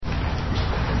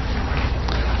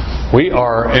We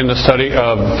are in the study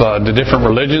of the different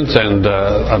religions, and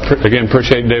again,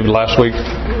 appreciate David last week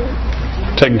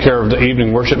taking care of the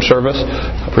evening worship service.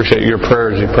 I appreciate your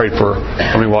prayers. You prayed for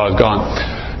me while I was gone.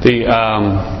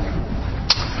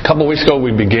 A couple of weeks ago,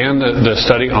 we began the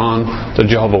study on the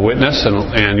Jehovah Witness,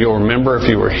 and you'll remember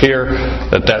if you were here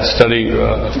that study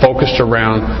focused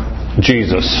around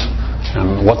Jesus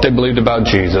and what they believed about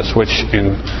Jesus, which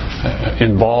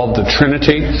involved the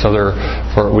Trinity. So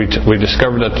we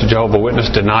discovered that the Jehovah Witness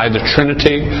denied the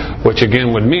Trinity, which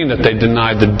again would mean that they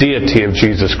denied the deity of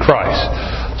Jesus Christ.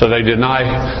 So they deny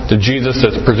the Jesus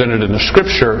that's presented in the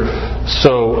Scripture.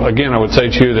 So again, I would say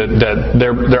to you that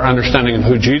their understanding of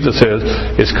who Jesus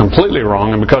is completely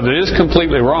wrong. And because it is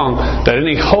completely wrong, that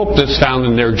any hope that's found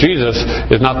in their Jesus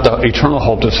is not the eternal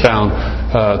hope that's found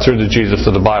through the Jesus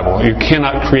of the Bible. You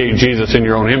cannot create Jesus in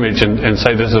your own image and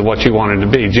say this is what you want him to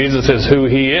be. Jesus is who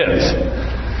he is.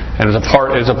 And is a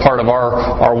part of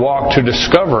our walk to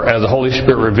discover, as the Holy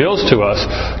Spirit reveals to us,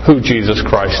 who Jesus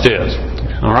Christ is.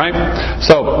 All right.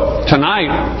 So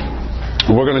tonight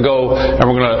we're going to go and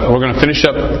we're going to finish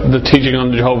up the teaching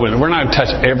on the Jehovah Witness. We're not going to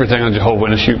touch everything on Jehovah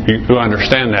Witness. You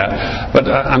understand that. But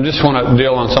I just want to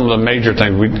deal on some of the major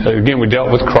things. We dealt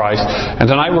with Christ, and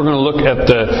tonight we're going to look at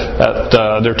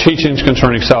their teachings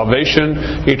concerning salvation,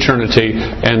 eternity,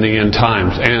 and the end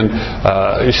times.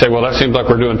 And you say, well, that seems like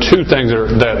we're doing two things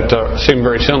that seem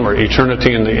very similar: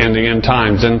 eternity and the end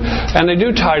times. And they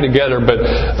do tie together, but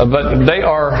they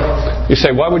are. You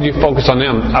say, why would you focus on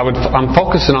them? I'm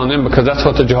focusing on them because that's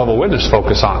what the Jehovah Witness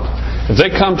focus on. If they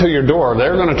come to your door,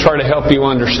 they're going to try to help you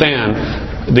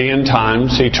understand the end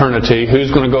times, eternity,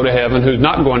 who's going to go to heaven, who's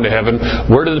not going to heaven,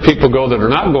 where do the people go that are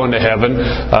not going to heaven,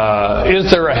 is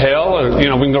there a hell? Or, we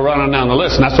can go right on down the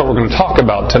list, and that's what we're going to talk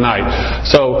about tonight.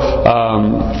 So,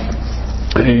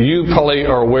 you probably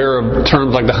are aware of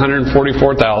terms like the 144,000,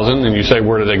 and you say,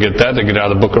 where do they get that? They get out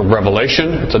of the book of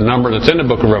Revelation. It's a number that's in the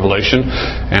book of Revelation,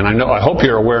 and I hope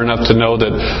you're aware enough to know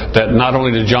that not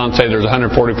only did John say there's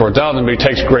 144,000, but he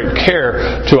takes great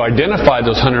care to identify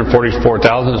those 144,000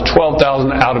 as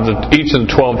 12,000 out of each of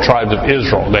the 12 tribes of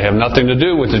Israel. They have nothing to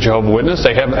do with the Jehovah Witness.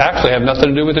 They actually have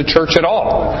nothing to do with the church at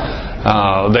all.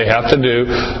 They have to do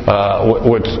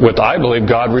with, I believe,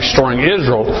 God restoring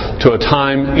Israel to a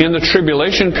time in the tribulation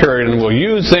period, and will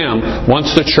use them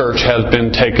once the church has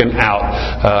been taken out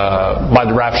by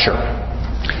the rapture.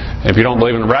 If you don't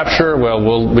believe in the rapture,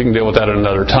 we can deal with that at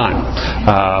another time.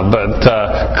 But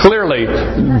clearly,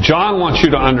 John wants you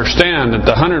to understand that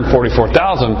the 144,000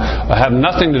 have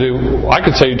nothing to do, I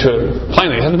could say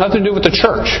plainly, it has nothing to do with the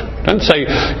church. It doesn't say,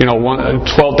 12,000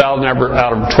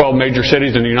 out of 12 major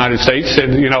cities in the United States,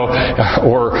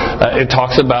 or it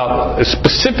talks about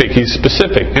specific. He's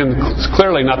specific. And it's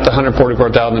clearly not the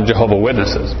 144,000 Jehovah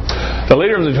Witnesses. The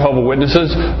leader of the Jehovah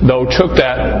Witnesses, though, took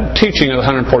that teaching of the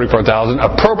 144,000,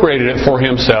 appropriated it for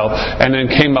himself, and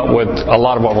then came up with a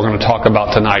lot of what we're going to talk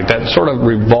about tonight. That sort of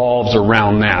revolves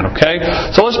around that, okay?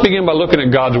 So let's begin by looking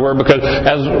at God's Word, because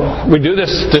as we do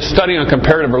this study on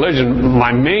comparative religion,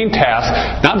 my main task,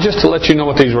 not just to let you know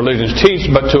what these religions teach,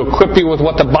 but to equip you with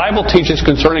what the Bible teaches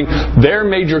concerning their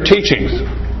major teachings.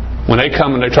 When they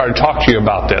come and they try to talk to you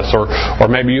about this, or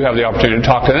maybe you have the opportunity to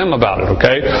talk to them about it,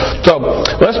 okay? So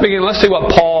let's begin. Let's see what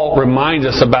Paul reminds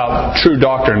us about true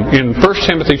doctrine. In 1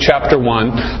 Timothy chapter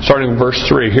 1, starting in verse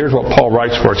 3, here's what Paul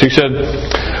writes for us. He said,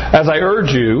 "As I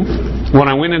urge you, when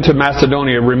I went into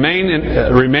Macedonia, remain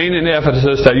in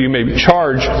Ephesus, that you may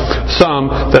charge some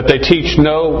that they teach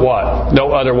no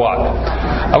other what?"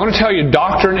 I want to tell you,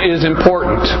 doctrine is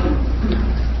important.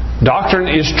 Doctrine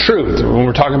is truth. When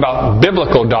we're talking about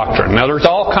biblical doctrine. Now, there's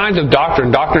all kinds of doctrine.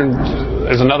 Doctrine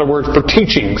is another word for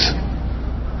teachings.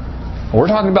 We're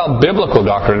talking about biblical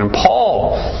doctrine. And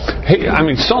Paul,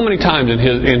 so many times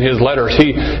in his letters,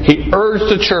 he urged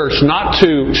the church not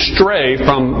to stray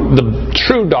from the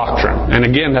true doctrine. And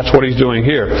again, that's what he's doing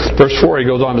here. Verse 4, he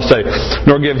goes on to say,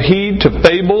 "Nor give heed to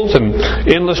fables and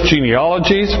endless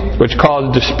genealogies, which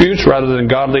cause disputes rather than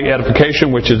godly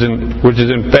edification, which is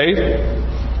in faith.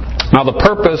 Now the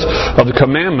purpose of the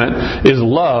commandment is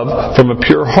love from a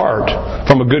pure heart,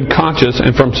 from a good conscience,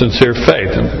 and from sincere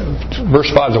faith." And verse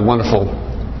 5 is a wonderful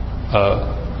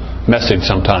message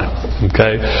sometime.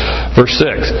 Okay? Verse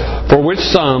 6, "For which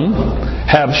some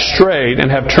have strayed and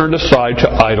have turned aside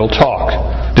to idle talk,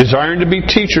 desiring to be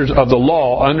teachers of the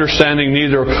law, understanding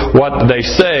neither what they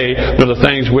say nor the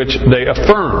things which they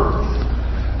affirm."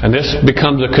 And this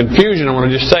becomes a confusion, I want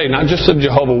to just say, not just of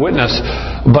Jehovah's Witness,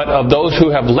 but of those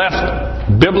who have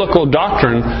left biblical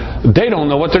doctrine. They don't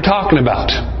know what they're talking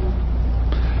about.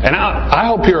 And I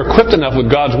hope you're equipped enough with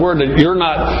God's Word that you're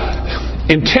not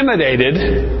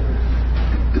intimidated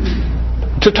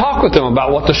to talk with them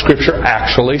about what the Scripture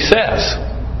actually says.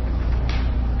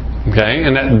 Okay,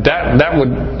 and that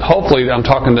would, hopefully, I'm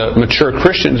talking to mature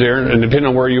Christians here, and depending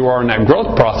on where you are in that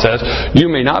growth process, you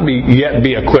may not yet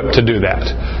be equipped to do that.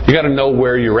 You got to know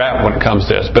where you're at when it comes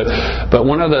to this. But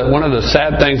one of the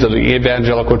sad things of the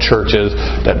evangelical church is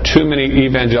that too many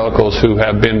evangelicals who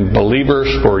have been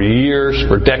believers for years,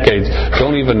 for decades,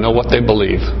 don't even know what they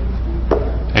believe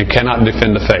and cannot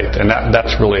defend the faith, and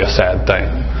that's really a sad thing.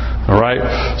 All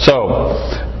right,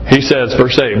 so. He says,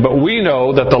 verse 8, but we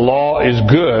know that the law is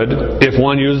good if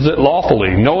one uses it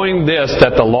lawfully, knowing this,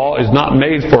 that the law is not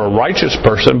made for a righteous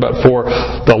person, but for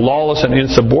the lawless and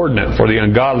insubordinate, for the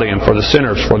ungodly and for the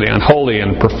sinners, for the unholy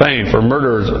and profane, for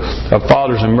murderers of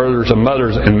fathers and murderers of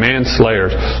mothers and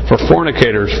manslayers, for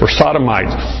fornicators, for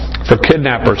sodomites, for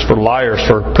kidnappers, for liars,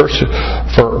 for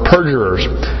perjurers,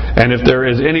 and if there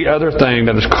is any other thing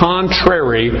that is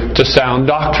contrary to sound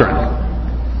doctrine.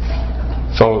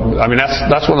 So, I mean,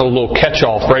 that's one of the little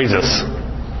catch-all phrases.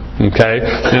 Okay?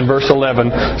 In verse 11,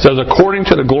 it says, according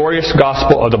to the glorious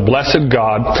gospel of the blessed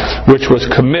God, which was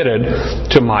committed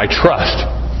to my trust.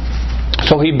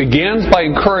 So he begins by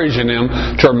encouraging them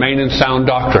to remain in sound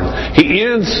doctrine. He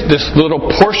ends this little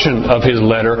portion of his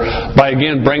letter by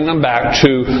again bringing them back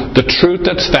to the truth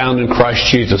that's found in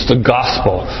Christ Jesus, the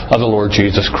gospel of the Lord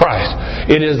Jesus Christ.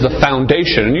 It is the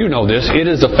foundation, and you know this, it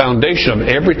is the foundation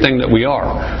of everything that we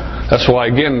are. That's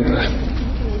why, again,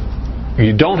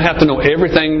 you don't have to know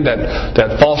everything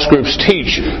that false groups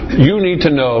teach. You need to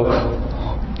know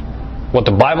what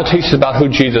the Bible teaches about who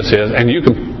Jesus is, and you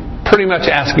can pretty much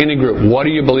ask any group, what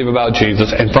do you believe about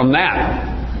Jesus? And from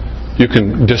that, you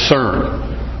can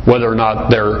discern whether or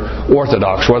not they're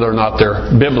orthodox, whether or not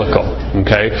they're biblical.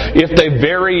 Okay? If they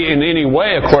vary in any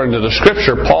way according to the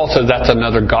Scripture, Paul says that's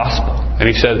another gospel. And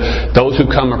he said, those who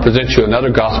come and present you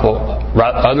another gospel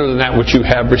other than that which you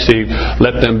have received,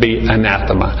 let them be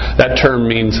anathema. That term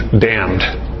means damned.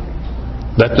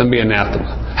 Let them be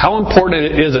anathema. How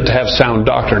important is it to have sound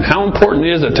doctrine? How important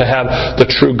is it to have the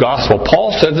true gospel?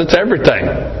 Paul says it's everything.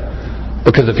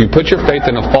 Because if you put your faith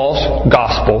in a false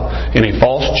gospel, in a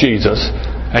false Jesus,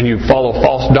 and you follow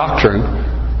false doctrine,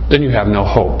 then you have no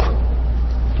hope.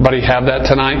 Anybody have that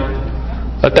tonight?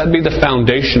 Let that be the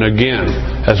foundation again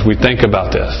as we think about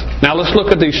this. Now let's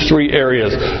look at these three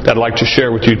areas that I'd like to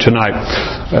share with you tonight.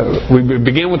 We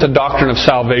begin with the doctrine of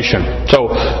salvation.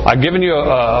 So I've given you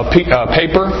a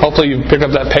paper. Hopefully you picked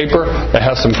up that paper that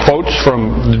has some quotes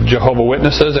from Jehovah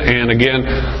Witnesses, and again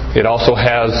it also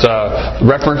has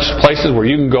reference places where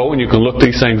you can go and you can look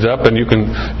these things up, and you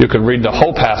can read the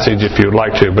whole passage if you'd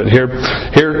like to. But here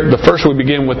the first we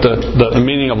begin with the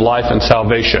meaning of life and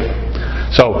salvation.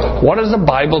 So, what does the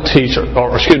Bible teach,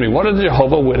 what does the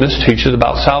Jehovah Witness teaches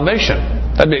about salvation?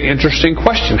 That'd be an interesting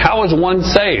question. How is one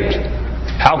saved?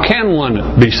 How can one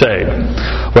be saved?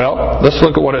 Well, let's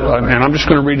look at what and I'm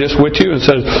just going to read this with you. It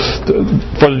says,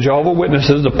 for the Jehovah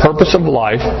Witnesses, the purpose of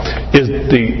life is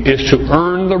to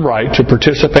earn the right to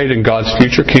participate in God's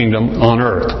future kingdom on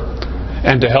earth,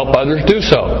 and to help others do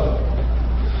so.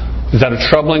 Is that a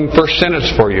troubling first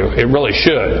sentence for you? It really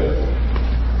should.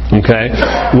 Okay?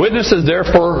 Witnesses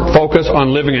therefore focus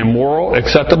on living a moral,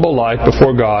 acceptable life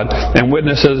before God, and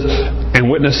witnesses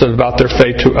about their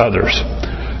faith to others.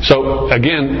 So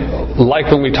again, like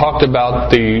when we talked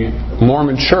about the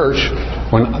Mormon church,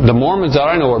 when the Mormons that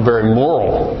I know are very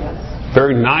moral,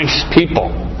 very nice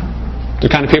people, the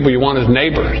kind of people you want as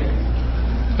neighbors.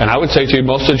 And I would say to you,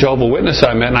 most of the Jehovah Witnesses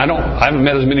I met, and I haven't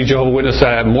met as many Jehovah Witnesses as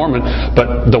I have Mormon,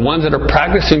 but the ones that are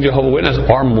practicing Jehovah Witness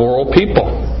are moral people.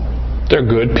 They're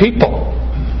good people.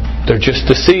 They're just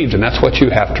deceived, and that's what you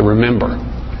have to remember.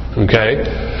 Okay?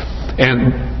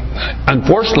 And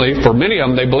unfortunately, for many of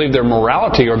them, they believe their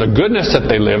morality or the goodness that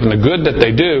they live and the good that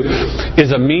they do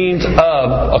is a means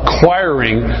of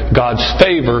acquiring God's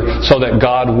favor so that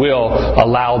God will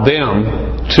allow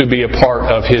them to be a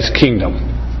part of His kingdom.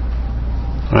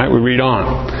 All right, we read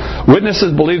on.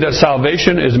 Witnesses believe that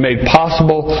salvation is made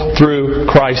possible through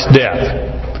Christ's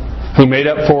death, who made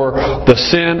up for the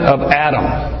sin of Adam.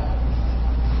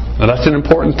 Now that's an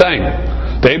important thing.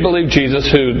 They believe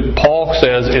Jesus, who Paul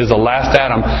says is the last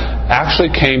Adam,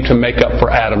 actually came to make up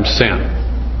for Adam's sin.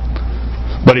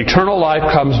 But eternal life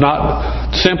comes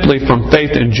not simply from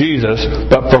faith in Jesus,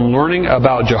 but from learning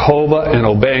about Jehovah and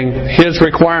obeying His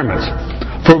requirements,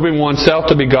 proving oneself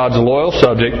to be God's loyal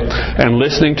subject, and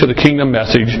listening to the kingdom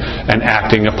message and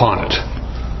acting upon it.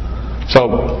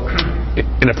 So,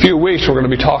 in a few weeks, we're going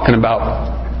to be talking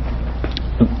about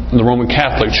the Roman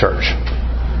Catholic Church.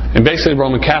 And basically, the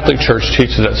Roman Catholic Church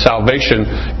teaches that salvation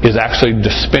is actually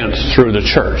dispensed through the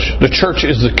church. The church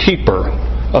is the keeper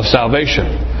of salvation.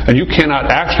 And you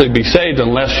cannot actually be saved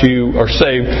unless you are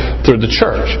saved through the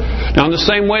church. Now, in the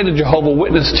same way, the Jehovah's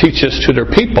Witness teaches to their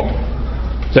people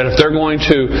that if they're going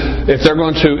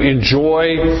to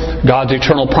enjoy God's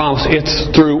eternal promise,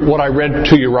 it's through what I read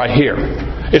to you right here.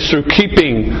 It's through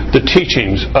keeping the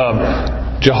teachings of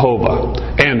Jehovah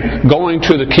and going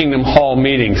to the Kingdom Hall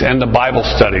meetings and the Bible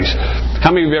studies.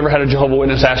 How many of you ever had a Jehovah's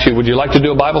Witness ask you, would you like to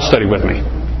do a Bible study with me?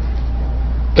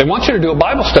 They want you to do a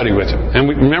Bible study with them. And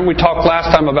remember we talked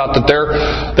last time about that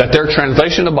their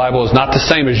translation of the Bible is not the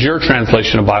same as your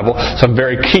translation of the Bible. Some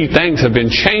very key things have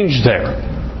been changed there.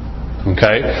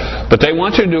 Okay? But they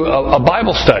want you to do a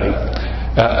Bible study.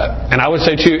 And I would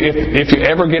say to you, if you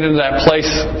ever get into that place,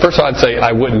 first of all, I'd say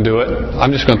I wouldn't do it.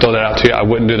 I'm just going to throw that out to you. I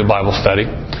wouldn't do the Bible study.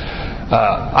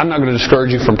 I'm not going to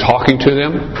discourage you from talking to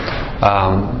them.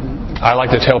 I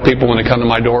like to tell people when they come to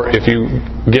my door, if you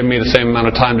give me the same amount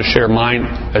of time to share mine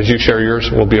as you share yours,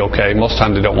 we'll be okay. Most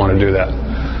times they don't want to do that.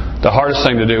 The hardest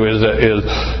thing to do is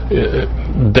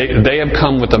they have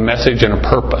come with a message and a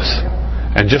purpose.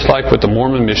 And just like with the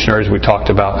Mormon missionaries we talked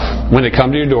about, when they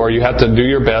come to your door, you have to do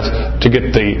your best to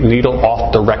get the needle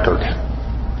off the record.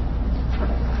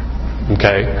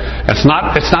 Okay? It's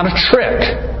not a trick.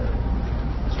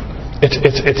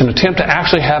 It's an attempt to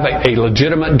actually have a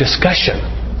legitimate discussion,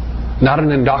 not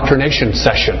an indoctrination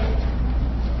session.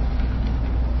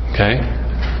 Okay?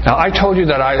 Now, I told you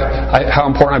that how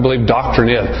important I believe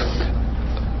doctrine is.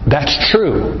 That's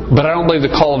true, but I don't believe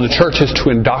the call of the church is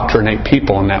to indoctrinate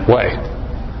people in that way.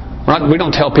 We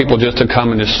don't tell people just to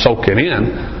come and just soak it in.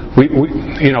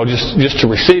 Just to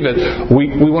receive it.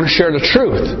 We want to share the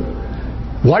truth.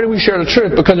 Why do we share the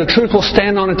truth? Because the truth will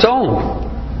stand on its own.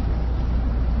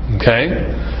 Okay?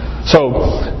 So,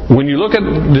 when you look at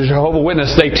the Jehovah's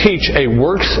Witness, they teach a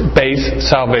works-based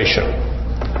salvation.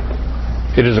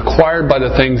 It is acquired by the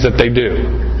things that they do.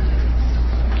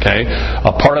 Okay?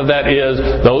 A part of that is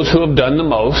those who have done the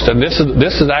most, and this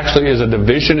is actually a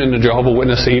division in the Jehovah's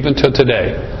Witness even to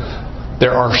today.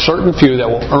 There are certain few that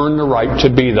will earn the right to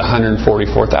be the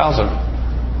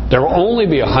 144,000. There will only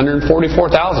be 144,000.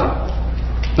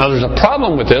 Now there's a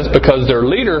problem with this because their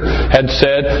leader had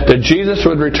said that Jesus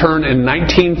would return in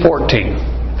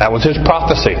 1914. That was his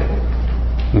prophecy.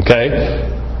 Okay?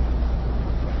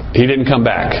 He didn't come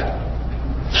back.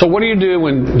 So what do you do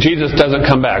when Jesus doesn't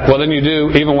come back? Well, then you do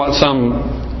even what some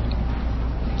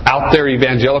out there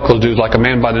evangelicals do, like a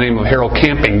man by the name of Harold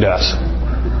Camping does,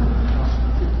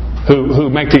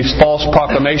 who make these false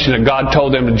proclamations that God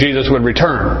told them that Jesus would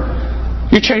return.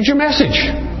 You change your message.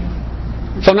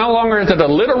 So no longer is it a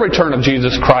literal return of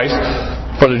Jesus Christ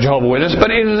for the Jehovah's Witness,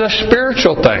 but it is a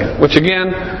spiritual thing, which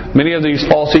again, many of these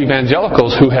false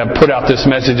evangelicals who have put out this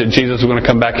message that Jesus was going to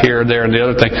come back here, there, and the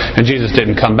other thing, and Jesus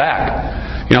didn't come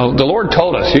back. You know, the Lord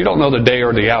told us, you don't know the day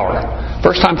or the hour.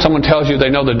 First time someone tells you they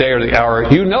know the day or the hour,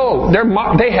 you know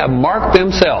they have marked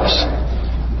themselves.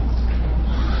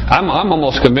 I'm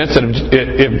almost convinced that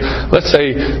if let's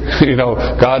say,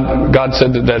 God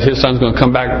said that His Son's going to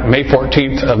come back May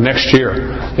 14th of next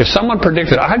year. If someone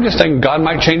predicted, I just think God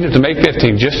might change it to May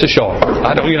 15th just to show them.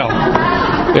 I don't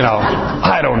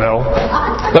know.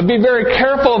 But be very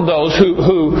careful of those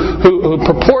who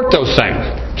purport those things.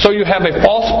 So you have a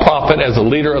false prophet as a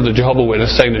leader of the Jehovah's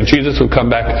Witness saying that Jesus would come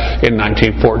back in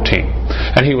 1914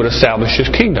 and He would establish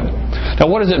His kingdom. Now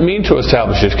what does it mean to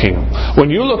establish His kingdom? When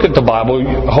you look at the Bible,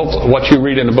 what you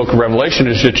read in the book of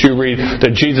Revelation is that you read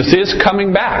that Jesus is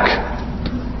coming back.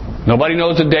 Nobody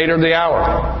knows the date or the hour.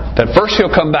 That first He'll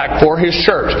come back for His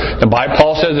church. The Bible,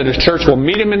 Paul says that His church will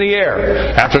meet Him in the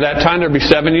air. After that time, there'll be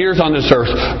 7 years on this earth,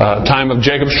 time of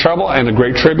Jacob's trouble and the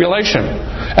great tribulation.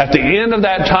 At the end of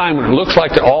that time, when it looks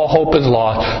like that all hope is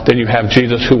lost, then you have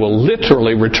Jesus who will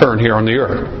literally return here on the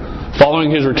earth. Following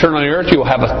His return on the earth, you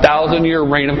will have a 1,000-year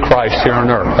reign of Christ here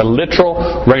on earth. A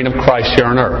literal reign of Christ here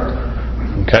on earth.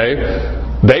 Okay?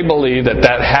 They believe that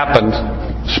happened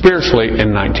spiritually in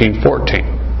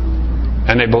 1914.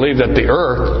 And they believe that the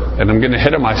earth, and I'm getting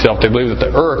ahead of myself, they believe that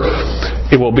the earth,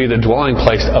 it will be the dwelling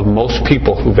place of most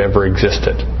people who've ever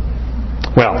existed.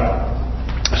 Well,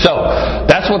 so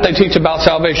that's what they teach about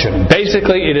salvation.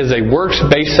 Basically, it is a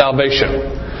works-based salvation.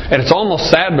 And it's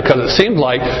almost sad because it seems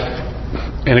like,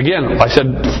 and again, I said,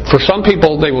 for some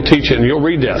people they will teach it, and you'll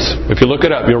read this. If you look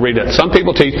it up, you'll read it. Some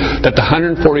people teach that the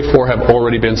 144 have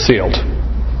already been sealed.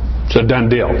 It's a done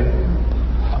deal.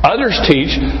 Others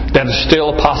teach that it's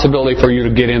still a possibility for you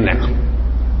to get in there.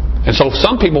 And so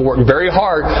some people work very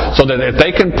hard so that if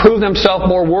they can prove themselves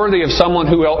more worthy of someone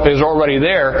who is already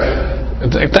there,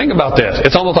 think about this.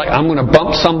 It's almost like I'm going to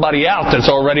bump somebody out that's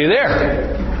already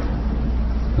there.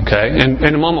 Okay? And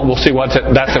in a moment we'll see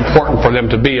that's important for them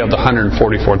to be of the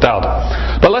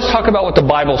 144,000. But let's talk about what the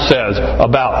Bible says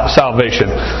about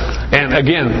salvation. And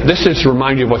again, this is to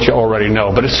remind you of what you already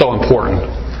know, but it's so important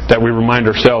that we remind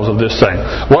ourselves of this thing.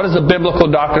 What is the biblical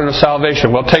doctrine of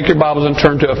salvation? Well, take your Bibles and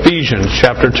turn to Ephesians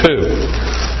chapter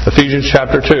 2. Ephesians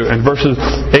chapter 2 and verses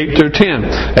 8 through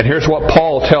 10. And here's what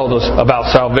Paul tells us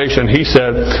about salvation. He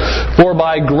said, "For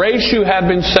by grace you have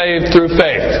been saved through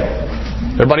faith."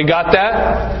 Everybody got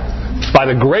that? By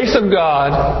the grace of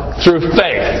God through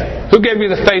faith. Who gave you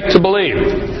the faith to believe?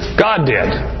 God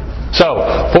did. So,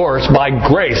 for it's by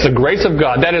grace, the grace of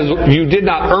God. That is, you did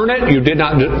not earn it, you did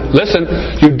not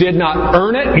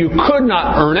earn it, you could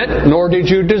not earn it, nor did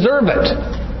you deserve it.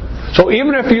 So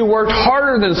even if you worked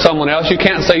harder than someone else, you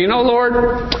can't say, Lord,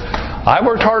 I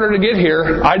worked harder to get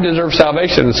here, I deserve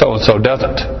salvation, and so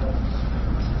doesn't.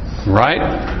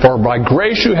 Right? For by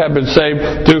grace you have been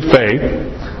saved through faith.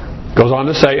 Goes on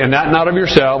to say, and that not of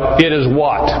yourself, it is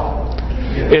what?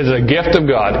 It is a gift of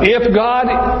God.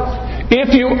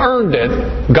 If you earned it,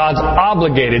 God's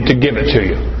obligated to give it to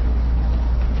you.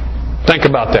 Think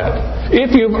about that.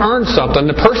 If you've earned something,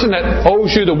 the person that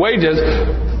owes you the wages,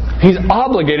 he's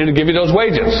obligated to give you those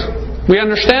wages. We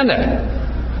understand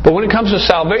that. But when it comes to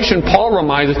salvation, Paul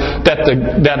reminds us that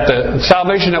the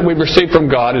salvation that we've received from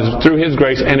God is through His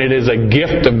grace, and it is a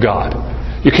gift of God.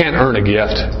 You can't earn a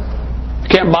gift. You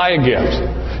can't buy a gift.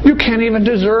 You can't even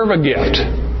deserve a gift.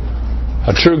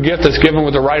 A true gift that's given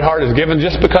with the right heart is given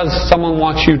just because someone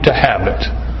wants you to have it.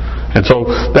 And so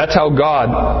that's how God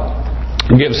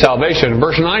gives salvation.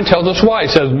 Verse 9 tells us why.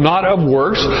 It says, not of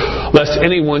works, lest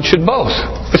anyone should boast.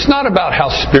 It's not about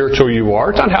how spiritual you are.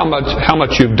 It's not how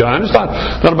much you've done. It's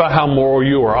not about how moral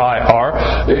you or I are.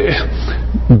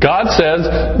 God says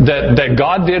that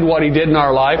God did what He did in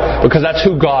our life because that's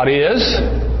who God is.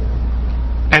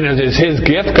 And it is His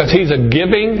gift because He's a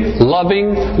giving,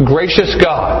 loving, gracious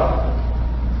God.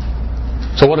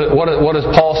 So what does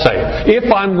Paul say?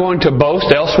 If I'm going to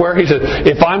boast elsewhere, he says,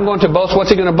 if I'm going to boast, what's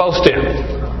he going to boast in?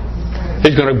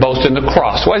 He's going to boast in the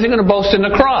cross. Why is he going to boast in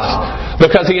the cross?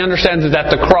 Because he understands that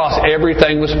at the cross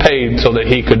everything was paid so that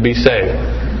he could be saved.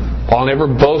 Paul never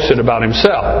boasted about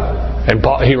himself. And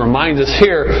he reminds us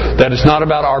here that it's not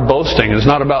about our boasting. It's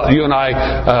not about you and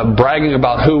I bragging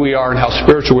about who we are and how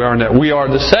spiritual we are and that we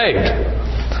are the saved.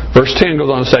 Verse 10 goes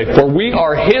on to say, for we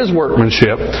are His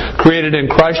workmanship, created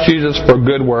in Christ Jesus for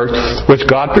good works, which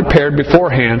God prepared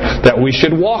beforehand that we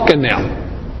should walk in them.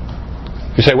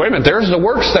 You say, wait a minute, there's the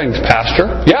works thing,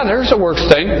 Pastor. Yeah, there's the works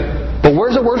thing. But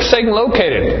where's the works thing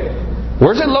located?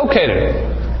 Where's it located?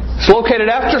 It's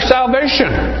located after salvation.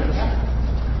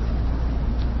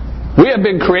 We have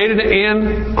been created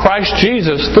in Christ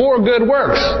Jesus for good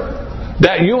works,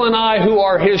 that you and I, who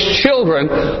are His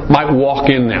children, might walk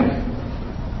in them.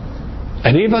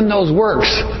 And even those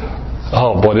works,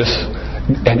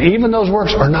 even those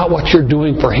works are not what you're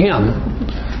doing for Him,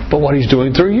 but what He's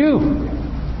doing through you.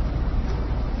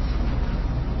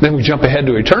 Then we jump ahead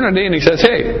to eternity and He says,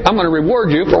 hey, I'm going to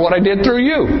reward you for what I did through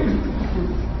you.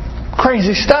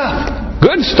 Crazy stuff.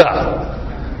 Good stuff.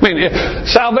 I mean,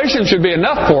 salvation should be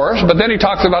enough for us, but then He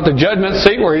talks about the judgment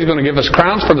seat where He's going to give us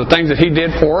crowns for the things that He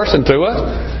did for us and through us.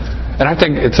 And I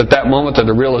think it's at that moment that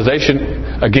the realization,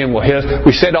 again, will hit us.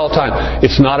 We say it all the time,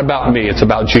 it's not about me, it's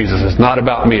about Jesus. It's not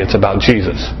about me, it's about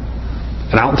Jesus.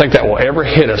 And I don't think that will ever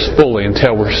hit us fully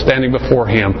until we're standing before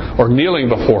Him or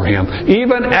kneeling before Him,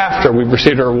 even after we've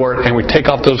received our reward and we take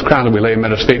off those crowns and we lay them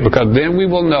at His feet, because then we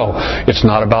will know it's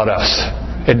not about us.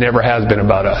 It never has been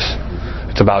about us.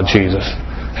 It's about Jesus.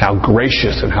 How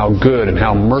gracious and how good and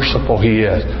how merciful He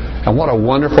is. And what a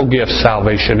wonderful gift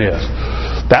salvation is.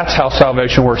 That's how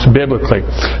salvation works biblically.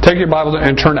 Take your Bible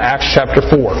and turn to Acts chapter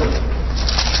 4.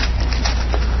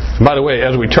 And by the way,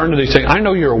 as we turn to these things, I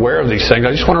know you're aware of these things.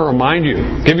 I just want to remind you,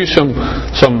 give you some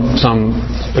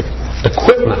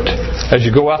equipment as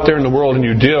you go out there in the world and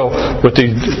you deal with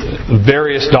these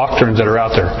various doctrines that are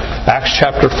out there. Acts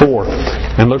chapter 4,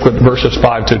 and look at verses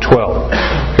 5 to 12.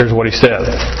 Here's what he said.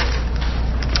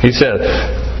 He said,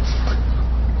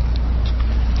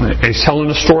 he's telling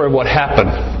the story of what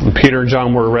happened when Peter and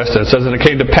John were arrested. It says, and it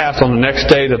came to pass on the next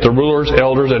day that the rulers,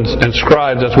 elders, and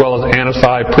scribes, as well as Annas the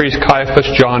high priest, Caiaphas,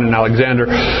 John, and Alexander,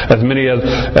 as many as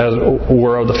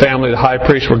were of the family of the high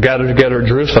priest, were gathered together at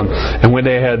Jerusalem. And when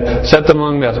they had set them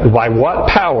among them, by what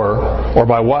power or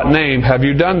by what name have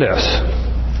you done this?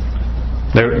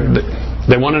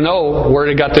 They want to know where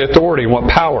they got the authority and what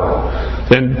power.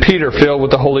 Then Peter, filled with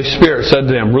the Holy Spirit, said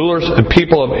to them, rulers and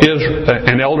people of Israel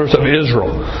and elders of Israel,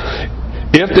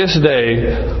 if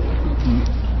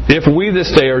we this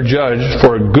day are judged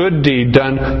for a good deed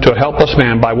done to a helpless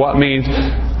man, by what means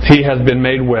he has been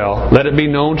made well. Let it be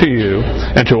known to you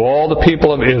and to all the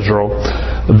people of Israel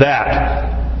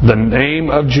that the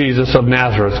name of Jesus of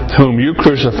Nazareth, whom you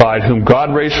crucified, whom God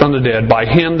raised from the dead, by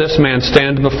him this man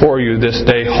stands before you this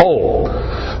day whole.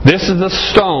 This is the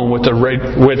stone which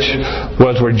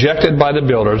was rejected by the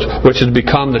builders, which has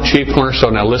become the chief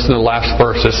cornerstone. Now listen to the last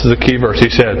verse. This is the key verse. He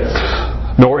said,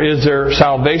 nor is there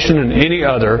salvation in any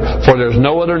other, for there is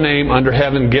no other name under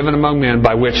heaven given among men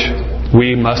by which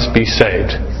we must be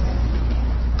saved.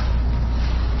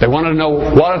 They wanted to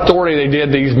know what authority they did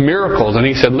these miracles. And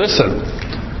he said, listen,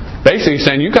 basically he's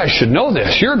saying, you guys should know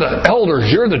this. You're the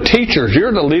elders, you're the teachers, you're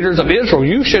the leaders of Israel.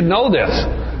 You should know this.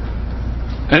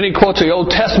 And he quotes the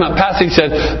Old Testament passage. He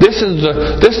said, this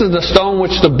is the stone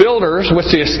which the builders,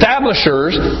 which the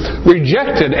establishers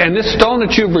rejected. And this stone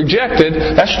that you've rejected,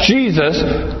 that's Jesus,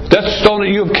 that stone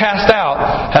that you have cast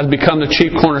out, has become the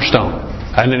chief cornerstone.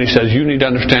 And then he says, you need to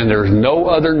understand there is no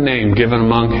other name given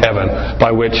among heaven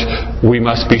by which we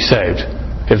must be saved.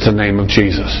 It's the name of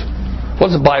Jesus. What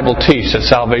does the Bible teach? That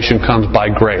salvation comes by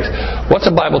grace. What's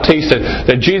the Bible teach?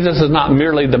 That Jesus is not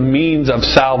merely the means of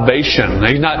salvation.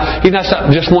 He's not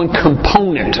just one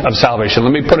component of salvation. Let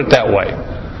me put it that way.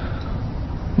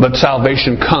 But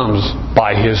salvation comes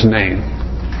by His name.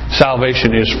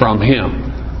 Salvation is from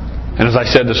Him. And as I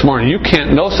said this morning, you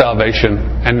can't know salvation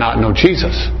and not know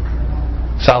Jesus.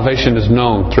 Salvation is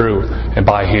known through and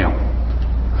by Him.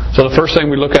 So the first thing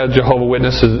we look at Jehovah's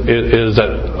Witnesses is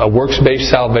a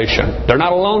works-based salvation. They're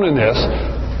not alone in this.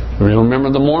 Remember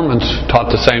the Mormons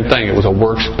taught the same thing. It was a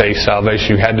works-based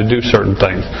salvation. You had to do certain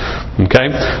things.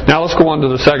 Okay? Now let's go on to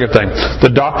the second thing.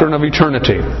 The doctrine of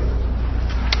eternity.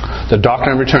 The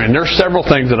doctrine of eternity. And there's several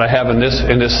things that I have in this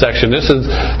section. This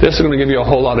is going to give you a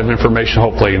whole lot of information,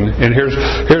 hopefully. And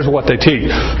here's what they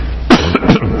teach.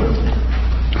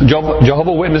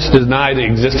 Jehovah's Witnesses deny the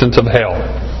existence of hell.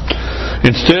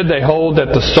 Instead, they hold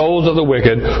that the souls of the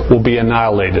wicked will be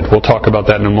annihilated. We'll talk about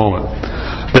that in a moment.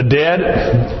 The death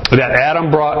that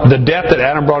Adam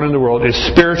brought into the world is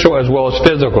spiritual as well as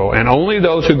physical, and only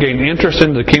those who gain interest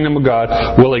in the kingdom of God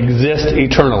will exist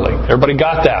eternally. Everybody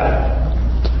got that?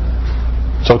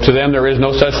 So to them, there is no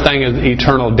such thing as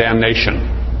eternal damnation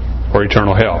or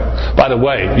eternal hell. By the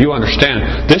way, you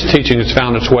understand, this teaching has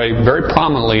found its way very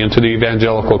prominently into the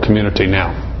evangelical community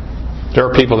now. There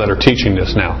are people that are teaching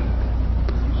this now.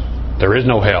 There is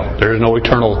no hell. There is no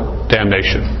eternal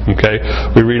damnation. Okay?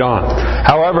 We read on.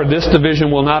 However, this division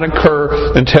will not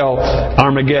occur until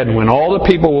Armageddon, when all the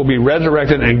people will be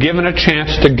resurrected and given a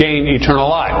chance to gain eternal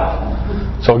life.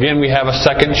 So again, we have a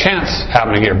second chance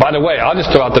happening here. By the way, I'll just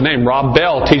throw out the name. Rob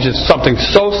Bell teaches something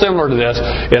so similar to this,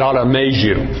 it ought to amaze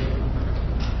you.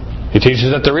 He teaches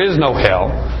that there is no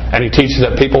hell, and he teaches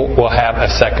that people will have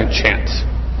a second chance.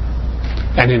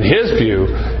 And in his view,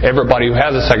 everybody who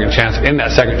has a second chance, in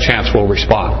that second chance will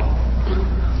respond.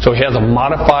 So he has a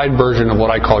modified version of what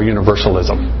I call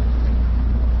universalism.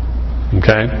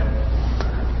 Okay?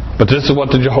 But this is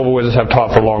what the Jehovah's Witnesses have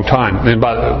taught for a long time. And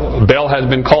Bell has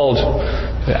been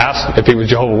asked if he was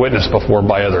Jehovah's Witness before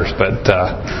by others, but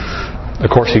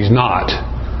of course he's not.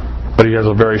 But he has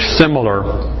a very similar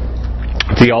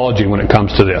theology when it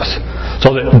comes to this.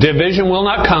 So the division will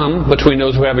not come between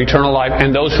those who have eternal life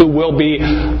and those who will be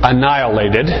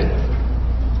annihilated.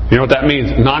 You know what that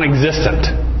means? Non-existent.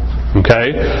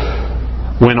 Okay?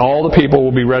 When all the people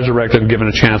will be resurrected and given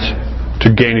a chance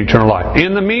to gain eternal life.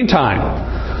 In the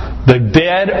meantime, the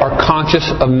dead are conscious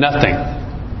of nothing.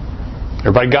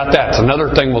 Everybody got that? It's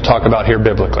another thing we'll talk about here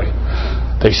biblically.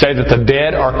 They say that the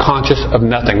dead are conscious of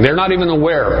nothing. They're not even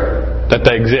aware that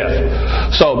they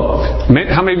exist. So,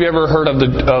 how many of you ever heard of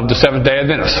the Seventh-day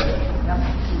Adventists?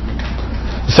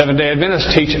 The Seventh-day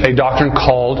Adventists teach a doctrine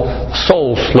called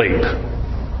soul sleep,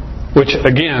 which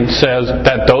again says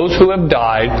that those who have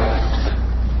died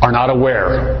are not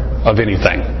aware of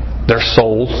anything. Their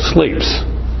soul sleeps.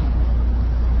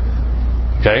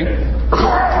 Okay?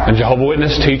 And Jehovah's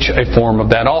Witnesses teach a form of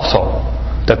that also.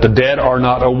 That the dead are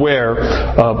not aware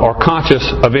of or conscious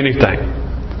of anything.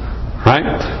 Right?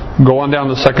 Go on down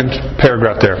to the second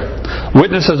paragraph there.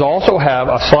 Witnesses also have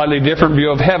a slightly different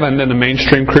view of heaven than the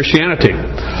mainstream Christianity.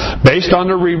 Based on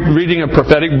the reading of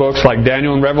prophetic books like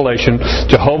Daniel and Revelation,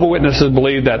 Jehovah's Witnesses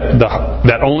believe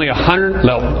that only 100...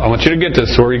 I want you to get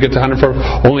this, where you get to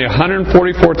 144... Only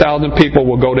 144,000 people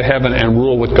will go to heaven and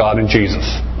rule with God and Jesus.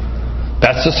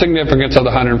 That's the significance of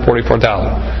the 144,000.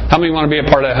 How many want to be a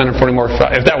part of that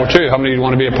 144,000? If that were true, how many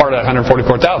want to be a part of that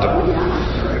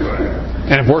 144,000?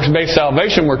 And if works-based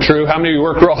salvation were true, how many of you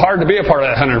worked real hard to be a part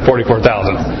of that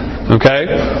 144,000?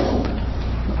 Okay?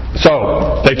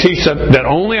 So, they teach that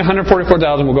only 144,000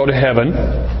 will go to heaven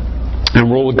and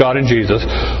rule with God and Jesus.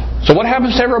 So what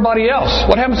happens to everybody else?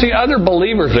 What happens to the other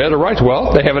believers, the other righteous?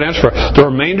 Well, they have an answer for it. The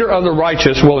remainder of the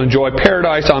righteous will enjoy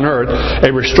paradise on earth,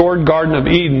 a restored Garden of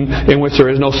Eden in which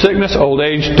there is no sickness, old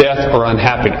age, death, or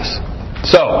unhappiness.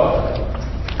 So,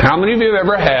 how many of you have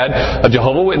ever had a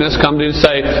Jehovah's Witness come to you and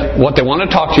say what they want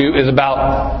to talk to you is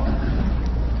about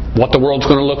what the world's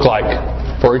going to look like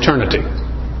for eternity?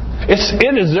 It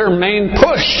is their main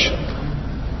push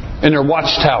in their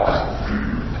watchtower.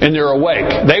 And they're awake.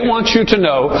 They want you to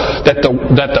know that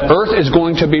the earth is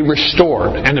going to be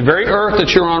restored. And the very earth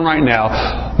that you're on right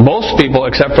now, most people,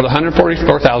 except for the 144,000,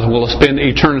 will spend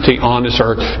eternity on this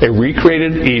earth, a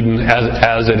recreated Eden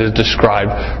as it is described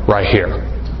right here.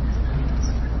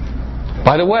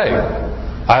 By the way,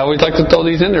 I always like to throw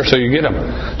these in there so you get them.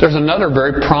 There's another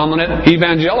very prominent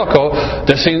evangelical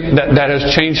that has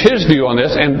changed his view on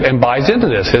this and buys into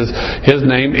this. His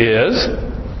name is...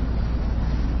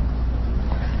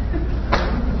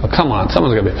 Oh, come on,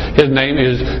 someone's going to be. His name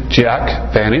is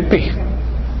Jack Van Impe.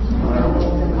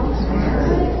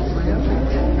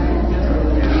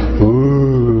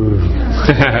 Ooh.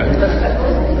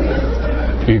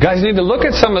 You guys need to look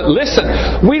at some. Listen,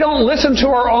 we don't listen to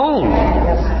our own.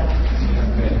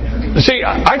 See,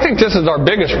 I think this is our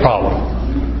biggest problem.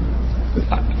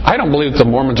 I don't believe the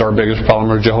Mormons are our biggest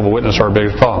problem or Jehovah's Witnesses are our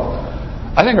biggest problem.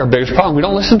 I think our biggest problem, we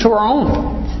don't listen to our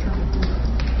own.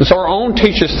 And so our own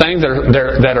teaches things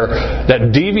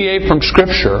that deviate from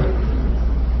Scripture.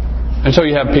 And so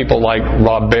you have people like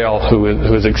Rob Bell, who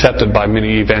is accepted by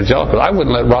many evangelicals. I wouldn't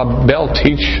let Rob Bell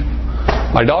teach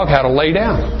my dog how to lay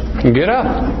down and get up.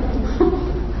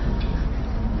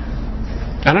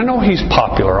 And I know he's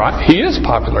popular. He is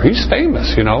popular. He's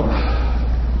famous, you know.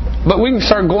 But we can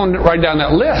start going right down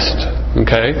that list,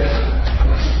 okay?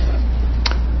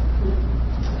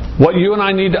 What you and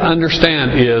I need to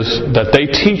understand is that they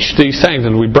teach these things,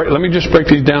 and let me just break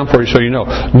these down for you so you know.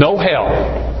 No hell.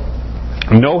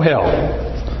 No hell.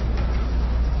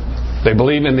 They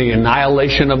believe in the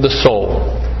annihilation of the soul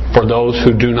for those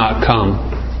who do not come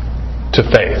to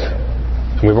faith.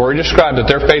 And we've already described that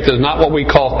their faith is not what we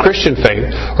call Christian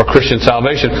faith or Christian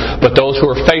salvation, but those who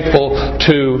are faithful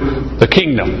to the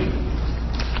kingdom.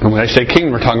 And when I say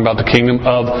kingdom, we're talking about the kingdom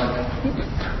of...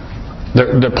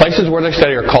 The places where they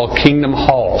study are called kingdom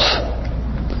halls.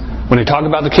 When they talk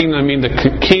about the kingdom, I mean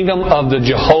the kingdom of the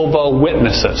Jehovah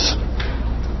Witnesses.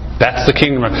 That's the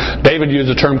kingdom. David used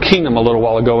the term kingdom a little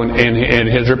while ago in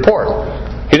his report.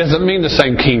 He doesn't mean the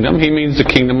same kingdom. He means the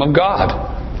kingdom of God.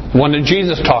 One that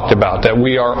Jesus talked about, that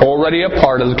we are already a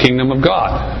part of the kingdom of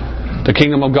God. The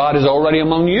kingdom of God is already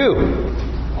among you.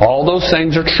 All those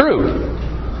things are true.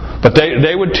 But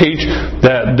they would teach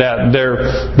that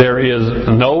there is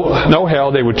no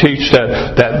hell. They would teach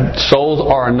that souls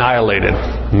are annihilated.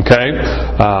 Okay,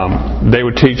 they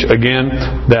would teach again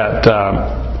that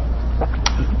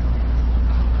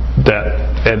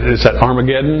it's at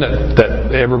Armageddon that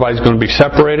everybody's going to be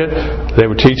separated. They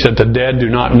would teach that the dead do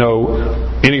not know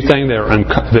anything.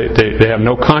 They have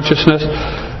no consciousness,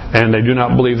 and they do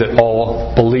not believe that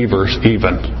all believers,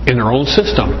 even in their own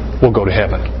system, will go to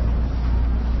heaven.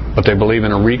 But they believe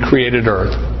in a recreated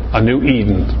earth, a new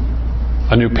Eden,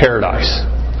 a new paradise.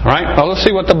 All right? Now let's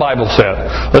see what the Bible says.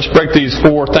 Let's break these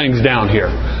four things down here.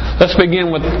 Let's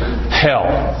begin with hell.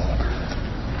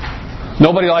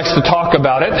 Nobody likes to talk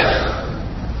about it.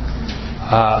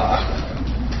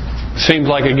 Seems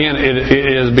like, again,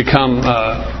 it has become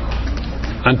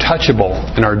untouchable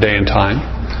in our day and time.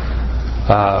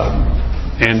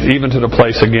 And even to the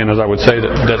place, again, as I would say,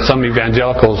 that some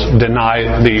evangelicals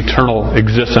deny the eternal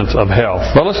existence of hell.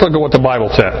 But let's look at what the Bible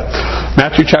says.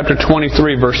 Matthew chapter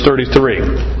 23, verse 33.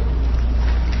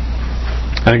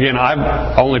 And again,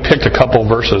 I've only picked a couple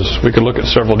verses. We could look at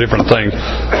several different things.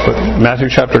 But Matthew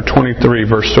chapter 23,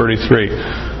 verse 33.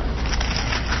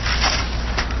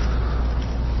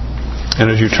 And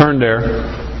as you turn there,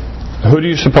 who do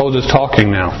you suppose is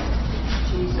talking now?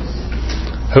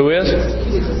 Who is?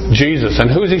 Jesus. And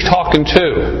who is he talking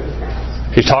to?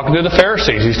 He's talking to the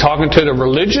Pharisees. He's talking to the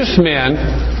religious men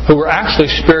who were actually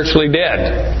spiritually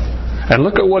dead. And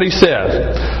look at what he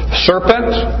says.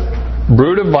 Serpent,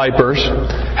 brood of vipers,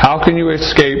 how can you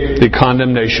escape the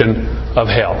condemnation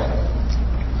of hell?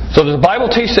 So does the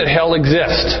Bible teach that hell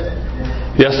exists?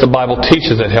 Yes, the Bible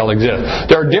teaches that hell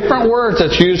exists. There are different words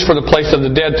that's used for the place of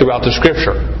the dead throughout the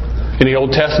Scripture. In the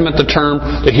Old Testament,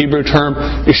 the Hebrew term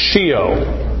is Sheol.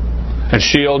 And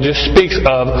Sheol just speaks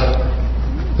of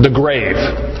the grave,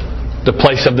 the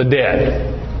place of the dead.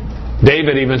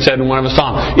 David even said in one of his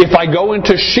Psalms, if I go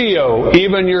into Sheol,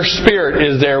 even your spirit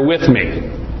is there with me.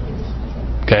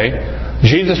 Okay?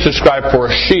 Jesus described for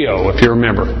a Sheol, if you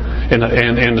remember, in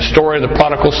the story of the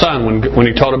prodigal son, when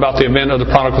he told about the event of the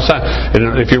prodigal son.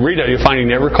 And if you read it, you'll find he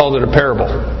never called it a parable.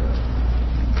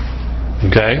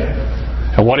 Okay?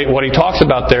 And what he talks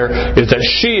about there is that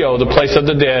Sheol, the place of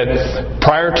the dead,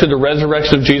 prior to the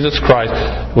resurrection of Jesus Christ,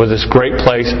 was this great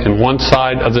place. And one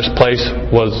side of this place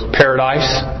was paradise.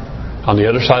 On the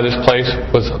other side of this place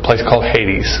was a place called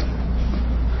Hades.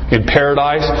 In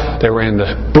paradise, they were in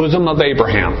the bosom of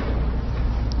Abraham,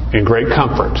 in great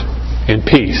comfort, in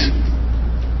peace.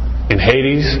 In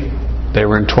Hades, they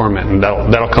were in torment. And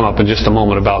that'll come up in just a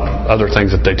moment about other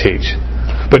things that they teach.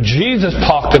 But Jesus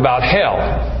talked about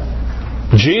hell.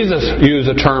 Jesus used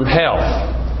the term hell.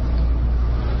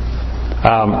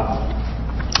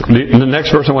 The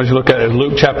next verse I want you to look at is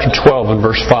Luke chapter 12 and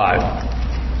verse 5.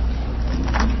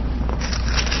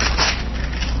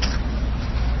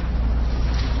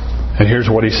 And here's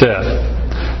what he said.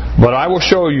 But I will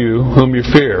show you whom you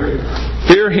fear.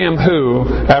 Fear him who,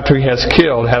 after he has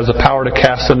killed, has the power to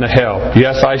cast into hell.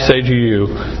 Yes, I say to you,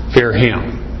 fear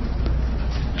him.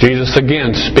 Jesus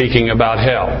again speaking about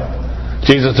hell.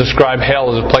 Jesus described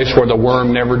hell as a place where the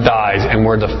worm never dies and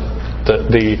where the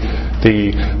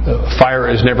fire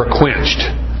is never quenched.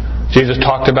 Jesus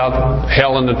talked about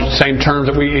hell in the same terms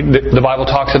that the Bible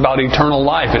talks about eternal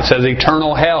life. It says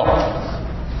eternal hell.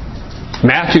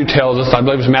 Matthew tells us, I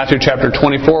believe it's Matthew chapter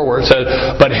 24, where it says,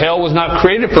 but hell was not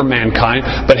created for mankind,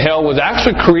 but hell was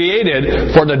actually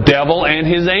created for the devil and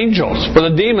his angels, for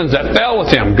the demons that fell with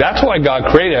him. That's why God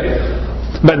created it.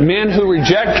 But men who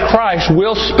reject Christ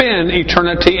will spend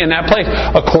eternity in that place,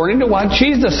 according to what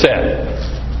Jesus said.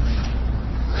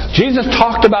 Jesus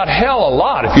talked about hell a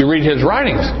lot if you read his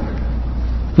writings.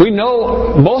 We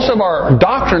know most of our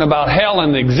doctrine about hell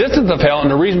and the existence of hell and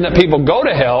the reason that people go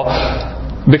to hell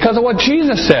because of what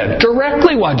Jesus said,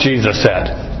 directly what Jesus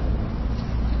said.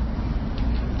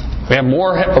 We have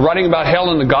more writing about hell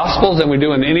in the Gospels than we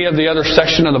do in any of the other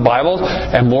section of the Bible,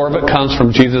 and more of it comes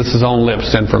from Jesus' own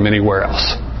lips than from anywhere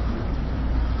else.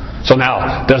 So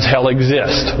now, does hell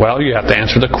exist? Well, you have to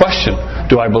answer the question.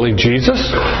 Do I believe Jesus,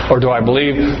 or do I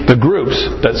believe the groups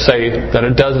that say that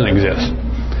it doesn't exist?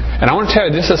 And I want to tell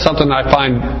you, this is something that I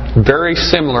find very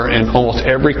similar in almost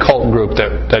every cult group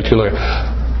that you look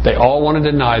at. They all want to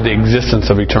deny the existence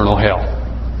of eternal hell.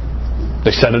 They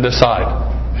set it aside.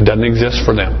 It doesn't exist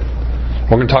for them.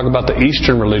 We're going to talk about the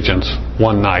Eastern religions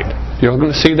one night. You're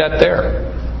going to see that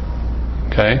there.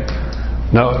 Okay?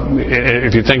 No,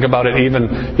 if you think about it,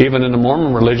 even in the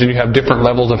Mormon religion, you have different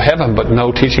levels of heaven, but no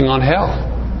teaching on hell.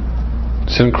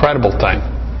 It's an incredible thing.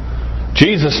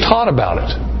 Jesus taught about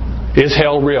it. Is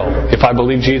hell real? If I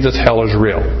believe Jesus, hell is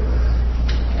real.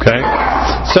 Okay?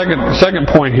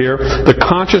 Second point here, the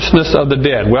consciousness of the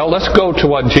dead. Well, let's go to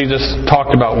what Jesus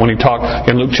talked about when he talked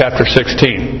in Luke chapter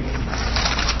 16.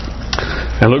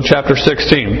 In Luke chapter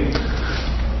 16,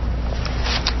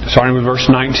 starting with verse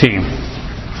 19.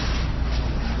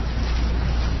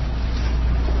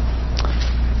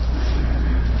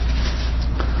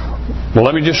 Well,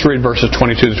 let me just read verses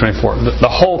 22 to 24. The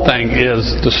whole thing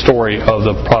is the story of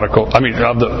the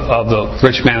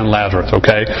rich man and Lazarus,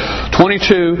 okay?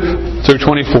 22 through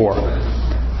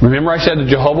 24. Remember I said the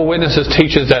Jehovah Witnesses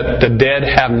teaches that the dead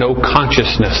have no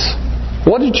consciousness.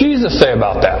 What did Jesus say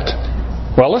about that?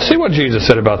 Well, let's see what Jesus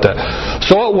said about that.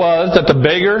 So it was that the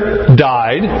beggar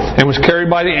died and was carried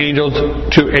by the angels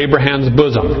to Abraham's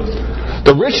bosom.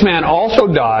 The rich man also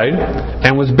died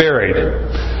and was buried.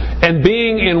 And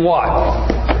being in what?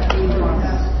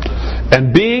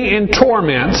 And being in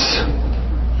torments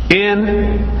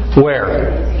in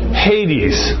where?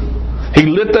 Hades. He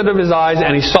lifted up his eyes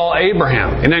and he saw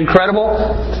Abraham. Isn't that incredible?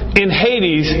 In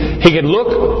Hades, he could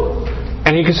look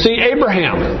and he could see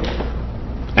Abraham.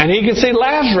 And he could see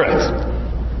Lazarus.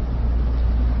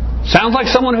 Sounds like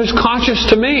someone who's conscious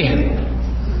to me.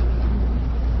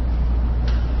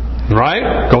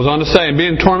 Right? Goes on to say,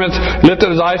 being in torments,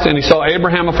 lifted his eyes, and he saw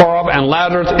Abraham afar off, and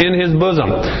Lazarus in his bosom.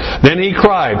 Then he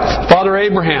cried, Father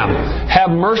Abraham,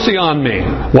 have mercy on me.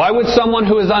 Why would someone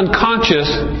who is unconscious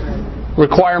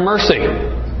require mercy?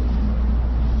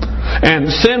 And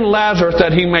send Lazarus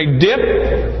that he may dip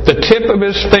the tip of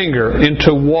his finger in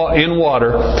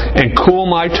water and cool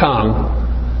my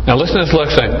tongue. Now listen to this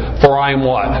next thing. For I am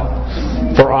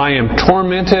what? For I am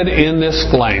tormented in this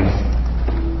flame.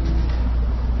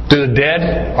 Do the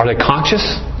dead, are they conscious?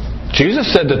 Jesus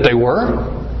said that they were.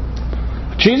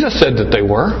 Jesus said that they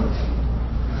were.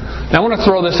 Now I want to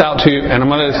throw this out to you, and I'm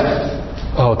going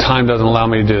to... time doesn't allow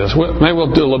me to do this. Maybe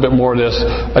we'll do a little bit more of this.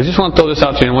 I just want to throw this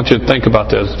out to you, and I want you to think about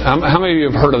this. How many of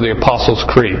you have heard of the Apostles'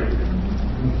 Creed?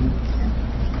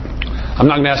 I'm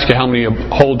not going to ask you how many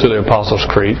hold to the Apostles'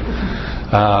 Creed.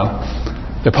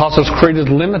 The Apostles' Creed is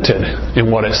limited in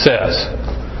what it says.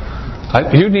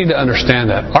 You need to understand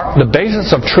that. The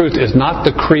basis of truth is not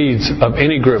the creeds of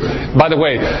any group. By the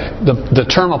way, the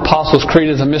term Apostles' Creed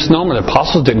is a misnomer. The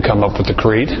Apostles didn't come up with the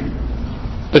creed.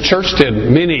 The church did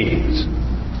many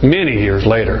years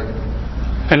later.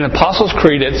 And in the Apostles'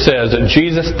 Creed it says that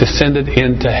Jesus descended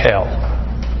into hell.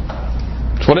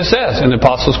 That's what it says in the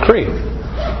Apostles' Creed.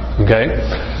 Okay?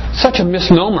 Such a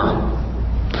misnomer.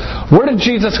 Where did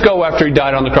Jesus go after He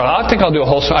died on the cross? I think I'll do a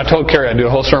whole. I told Carrie I'd do a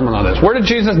whole sermon on this. Where did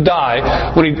Jesus die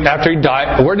after He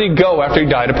died? Where did He go after He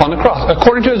died upon the cross?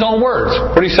 According to His own words.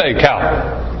 What did He say,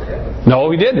 Cal? No,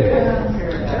 He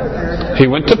didn't. He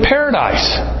went to paradise.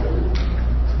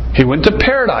 He went to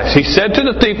paradise. He said to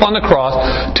the thief on the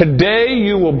cross, "Today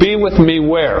you will be with me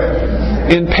where?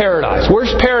 In paradise."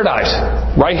 Where's paradise?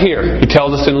 Right here. He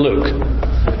tells us in Luke.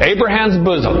 Abraham's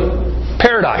bosom.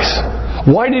 Paradise.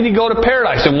 Why did He go to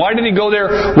paradise? And why did He go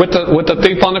there with the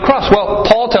thief on the cross? Well,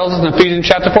 Paul tells us in Ephesians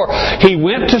chapter 4, He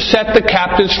went to set the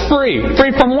captives free. Free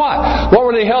from what? What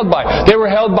were they held by? They were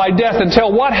held by death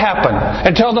until what happened?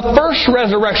 Until the first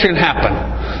resurrection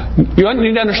happened. You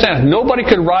need to understand, nobody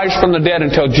could rise from the dead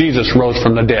until Jesus rose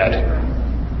from the dead.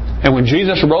 And when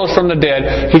Jesus rose from the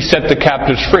dead, He set the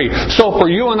captives free. So for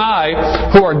you and I,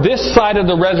 who are this side of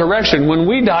the resurrection, when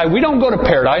we die, we don't go to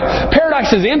paradise.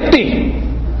 Paradise is empty.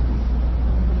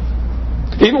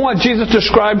 Even what Jesus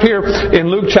described here in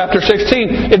Luke chapter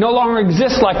 16, it no longer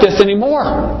exists like this anymore.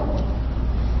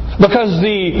 Because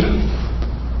the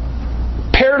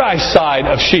paradise side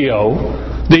of Sheol,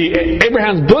 the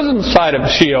Abraham's bosom side of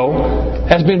Sheol,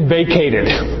 has been vacated.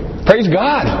 Praise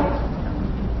God.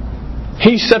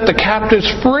 He set the captives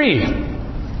free.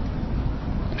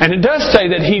 And it does say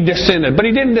that He descended, but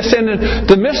He didn't descend.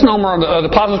 The misnomer of the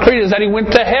Apostles' Creed is that He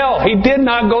went to hell. He did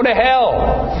not go to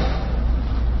hell.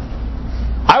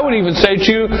 I would even say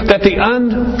to you that the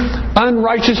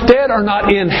unrighteous dead are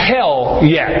not in hell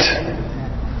yet.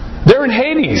 They're in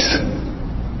Hades.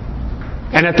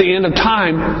 And at the end of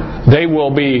time, they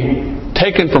will be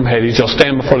taken from Hades. They'll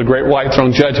stand before the great white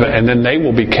throne judgment, and then they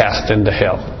will be cast into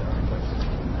hell.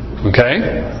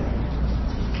 Okay?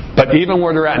 But even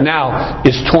where they're at now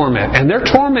is torment. And they're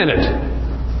tormented.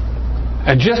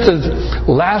 And just as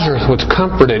Lazarus was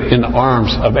comforted in the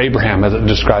arms of Abraham, as it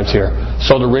describes here,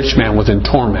 so the rich man was in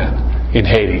torment in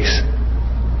Hades.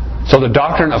 So the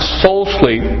doctrine of soul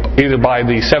sleep, either by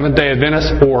the Seventh-day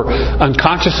Adventists or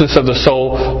unconsciousness of the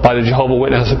soul by the Jehovah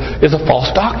Witnesses, is a false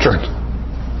doctrine.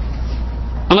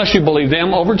 Unless you believe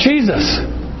them over Jesus.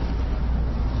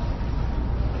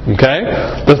 Okay?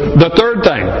 The third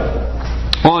thing.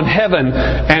 On heaven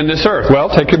and this earth. Well,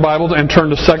 take your Bibles and turn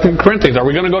to 2 Corinthians. Are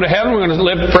we going to go to heaven? We're going to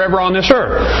live forever on this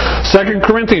earth. 2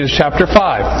 Corinthians chapter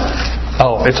 5.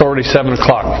 Oh, it's already 7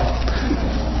 o'clock.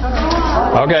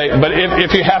 Okay, but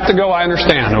if you have to go, I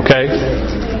understand, okay?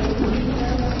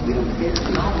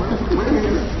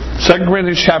 2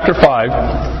 Corinthians chapter 5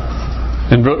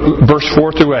 and verse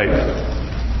 4 through 8.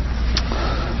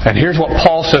 And here's what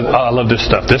Paul said. Oh, I love this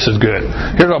stuff. This is good.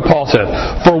 Here's what Paul said.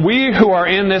 For we who are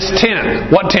in this tent.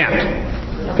 What tent?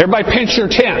 Everybody pinch your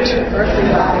tent.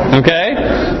 Okay?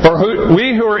 For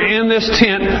we who are in this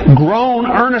tent groan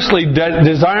earnestly,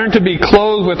 desiring to be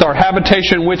clothed with our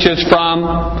habitation which is from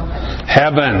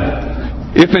heaven.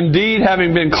 If indeed,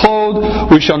 having been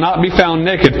clothed, we shall not be found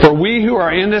naked. For we who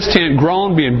are in this tent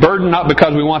groan, being burdened, not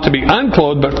because we want to be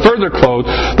unclothed, but further clothed,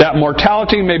 that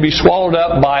mortality may be swallowed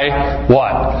up by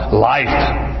what?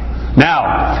 Life.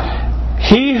 Now,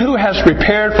 He who has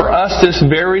prepared for us this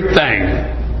very thing,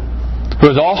 who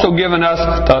has also given us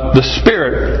the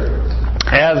Spirit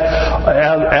as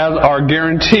our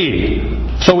guarantee.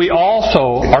 So we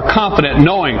also are confident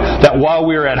knowing that while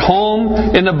we are at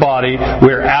home in the body,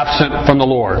 we are absent from the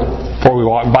Lord. For we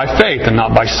walk by faith and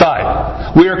not by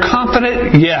sight. We are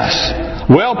confident, yes,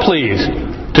 well pleased.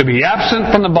 To be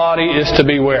absent from the body is to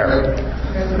be where?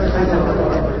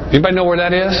 Anybody know where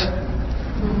that is?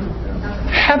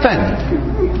 Heaven.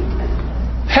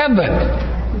 Heaven.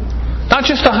 Not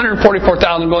just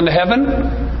 144,000 going to heaven.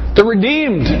 The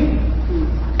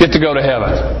redeemed get to go to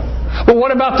heaven. Well,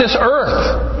 what about this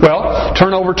earth? Well,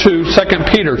 turn over to 2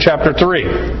 Peter chapter 3.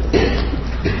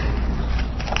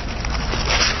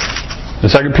 In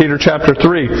 2 Peter chapter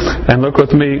 3, and look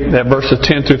with me at verses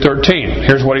 10 through 13.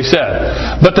 Here's what he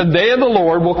said. But the day of the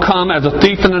Lord will come as a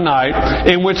thief in the night,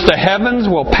 in which the heavens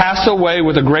will pass away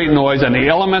with a great noise, and the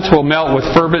elements will melt with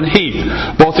fervent heat.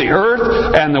 Both the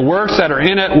earth and the works that are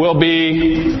in it will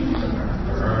be...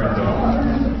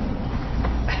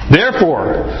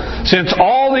 Therefore, since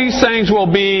all these things will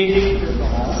be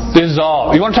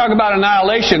dissolved. You want to talk about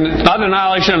annihilation? It's not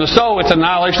annihilation of the soul, it's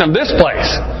annihilation of this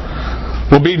place.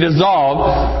 Will be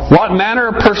dissolved. What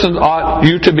manner of persons ought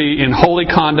you to be in holy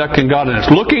conduct and godliness,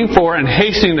 looking for and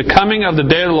hastening the coming of the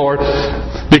day of the Lord,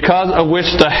 because of which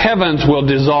the heavens will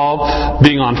dissolve,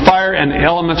 being on fire, and the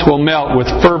elements will melt with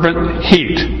fervent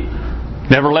heat.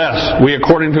 Nevertheless, we,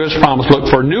 according to His promise, look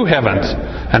for new heavens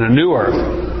and a new earth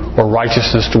where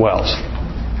righteousness dwells.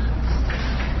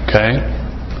 Okay?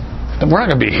 We're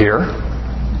not going to be here.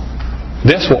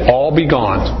 This will all be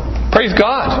gone. Praise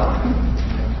God.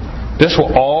 This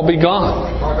will all be gone.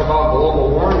 Talk about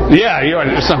global warming. Yeah,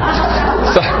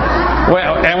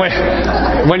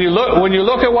 when you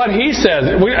look at what he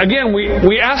says,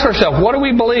 we ask ourselves, what do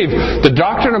we believe? The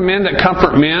doctrine of men that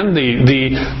comfort men,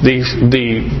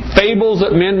 the fables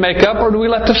that men make up, or do we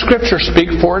let the Scripture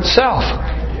speak for itself?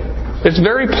 It's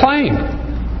very plain.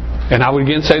 And I would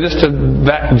again say this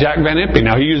to Jack Van Impe.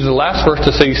 Now he uses the last verse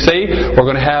to say, see, we're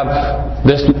going to have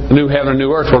this new heaven and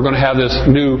new earth. We're going to have this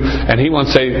new, and he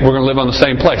wants to say we're going to live on the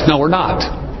same place. No, we're not.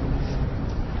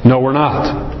 No, we're not.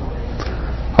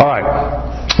 All right.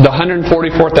 The 144,000.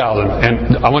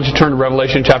 And I want you to turn to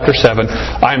Revelation chapter 7.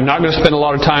 I'm not going to spend a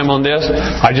lot of time on this.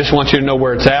 I just want you to know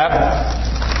where it's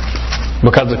at.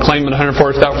 Because the claim of the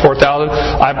 144,000,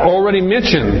 I've already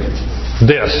mentioned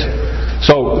this.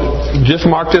 So, just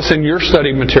mark this in your study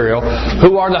material.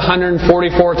 Who are the 144,000?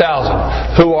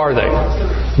 Who are they?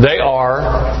 They are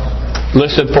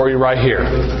listed for you right here.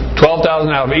 12,000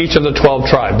 out of each of the 12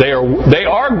 tribes. They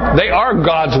are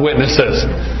God's witnesses.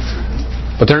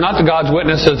 But they're not the God's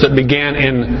witnesses that began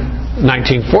in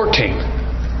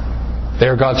 1914. They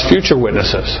are God's future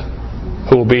witnesses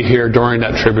who will be here during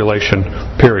that tribulation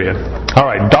period. All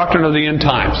right, doctrine of the end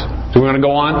times. Do we want to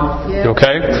go on? Yeah.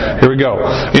 Okay? Here we go.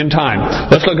 End time.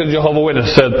 Let's look at Jehovah's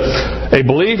Witnesses. It said, a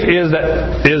belief is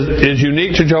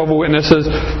unique to Jehovah's Witnesses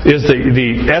is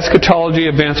the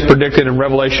eschatology events predicted in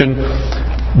Revelation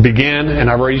began, and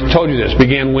I've already told you this,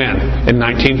 began when? In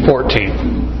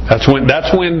 1914. That's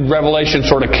when Revelation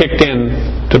sort of kicked in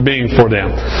to being for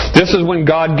them. This is when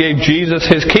God gave Jesus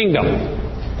His kingdom.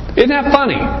 Isn't that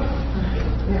funny?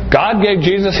 God gave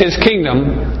Jesus His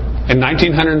kingdom in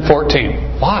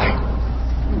 1914. Why?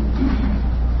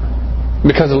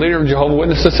 Because the leader of Jehovah's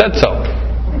Witnesses said so.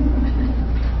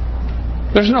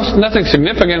 There's nothing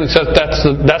significant that says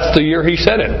that's the year he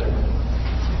said it.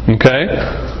 Okay?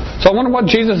 So I wonder what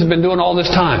Jesus has been doing all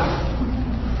this time.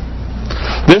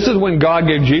 This is when God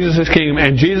gave Jesus His kingdom,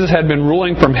 and Jesus had been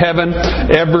ruling from heaven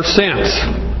ever since.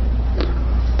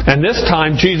 And this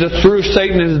time Jesus threw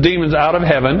Satan and his demons out of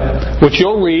heaven, which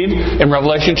you'll read in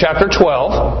Revelation chapter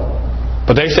 12.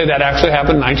 But they say that actually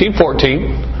happened in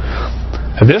 1914.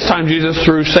 And this time Jesus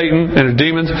threw Satan and his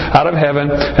demons out of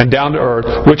heaven and down to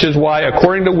earth, which is why,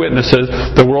 according to witnesses,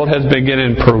 the world has been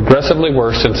getting progressively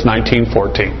worse since 1914.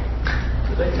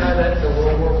 Did they tie that to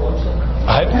World War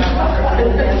I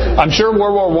somehow? I'm sure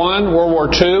World War I, World War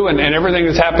II, and everything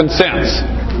that's happened since.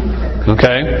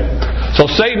 Okay? So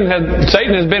Satan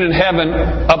has been in heaven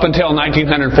up until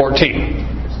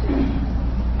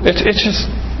 1914. It's just...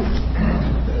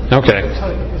 Okay.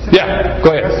 Yeah,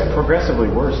 go ahead. Progressively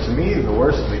worse. To me, the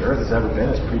worst the earth has ever been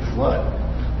is pre-flood,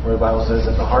 where the Bible says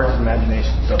that the hearts and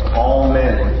imaginations of all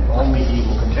men were only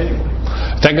evil continually.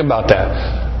 Think about that.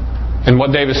 And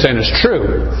what David's saying is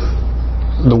true.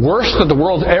 The worst that the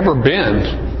world's ever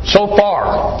been, so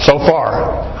far,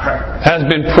 has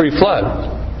been pre-flood.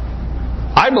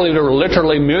 I believe there were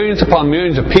literally millions upon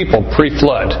millions of people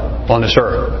pre-flood on this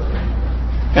earth.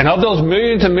 And of those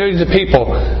millions and millions of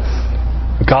people,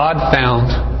 God found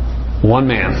one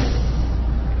man,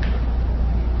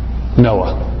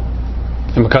 Noah.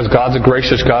 And because God's a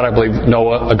gracious God, I believe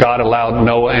God allowed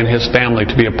Noah and his family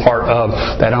to be a part of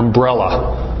that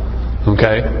umbrella.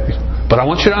 Okay? But I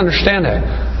want you to understand that.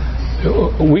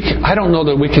 I don't know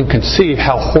that we can conceive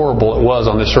how horrible it was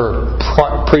on this earth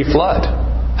pre-flood.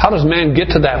 How does man get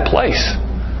to that place?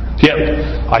 Yet,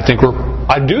 I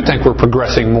do think we're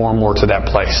progressing more and more to that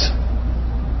place.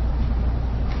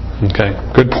 Okay,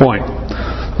 good point.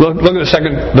 Look at the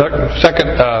second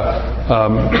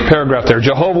paragraph there.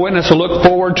 Jehovah's Witnesses look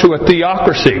forward to a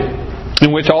theocracy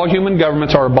in which all human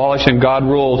governments are abolished and God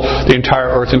rules the entire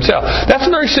earth Himself. That's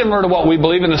very similar to what we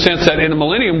believe in the sense that in the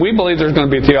millennium we believe there's going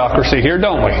to be a theocracy here,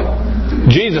 don't we?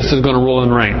 Jesus is going to rule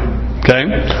and reign. Okay?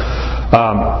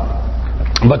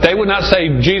 But they would not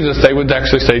say Jesus, they would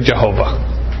actually say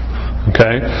Jehovah.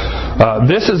 Okay?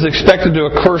 This is expected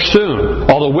to occur soon.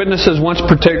 Although witnesses once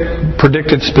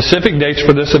predicted specific dates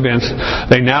for this event,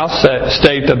 they now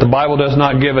state that the Bible does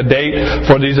not give a date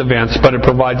for these events, but it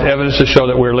provides evidence to show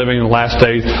that we're living in the last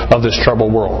days of this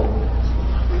troubled world.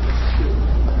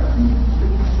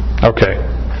 Okay.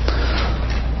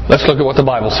 Let's look at what the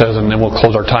Bible says, and then we'll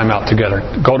close our time out together.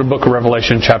 Go to book of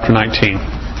Revelation, chapter 19.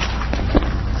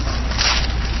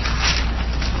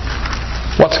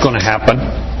 What's going to happen?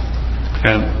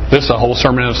 And this is a whole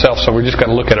sermon in itself, so we just got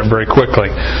to look at it very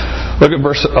quickly. Look at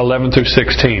verse 11 through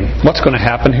 16. What's going to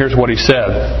happen? Here's what he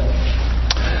said.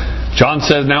 John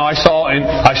says, "Now I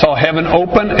saw heaven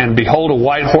open, and behold, a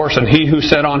white horse, and he who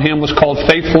sat on him was called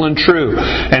Faithful and True.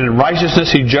 And in righteousness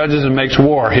he judges and makes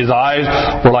war. His eyes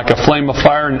were like a flame of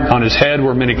fire, and on his head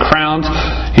were many crowns.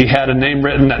 He had a name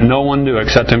written that no one knew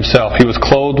except himself. He was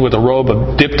clothed with a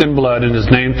robe dipped in blood, and his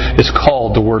name is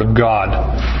called the Word of God.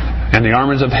 And the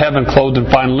armies of heaven, clothed in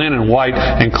fine linen, white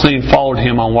and clean, followed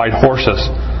him on white horses.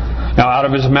 Now out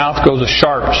of his mouth goes a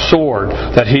sharp sword,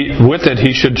 that with it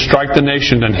he should strike the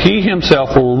nations, and he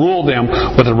himself will rule them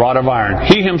with a rod of iron.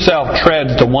 He himself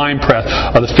treads the winepress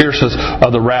of the fierceness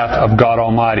of the wrath of God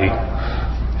Almighty.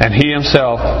 And he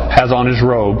himself has on his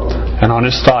robe and on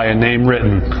his thigh a name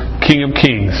written, King of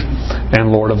Kings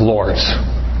and Lord of Lords."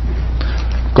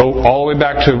 Go all the way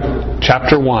back to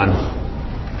chapter 1,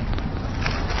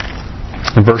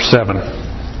 and verse 7.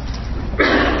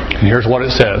 And here's what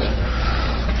it says.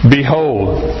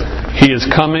 "Behold, he is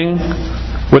coming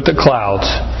with the clouds,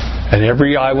 and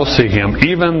every eye will see him,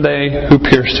 even they who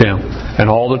pierced him, and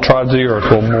all the tribes of the earth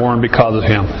will mourn because of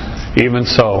him. Even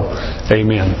so,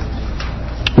 amen."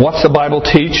 What's the Bible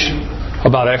teach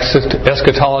about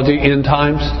eschatology, end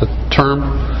times, the term?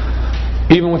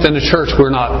 Even within the church, we're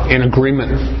not in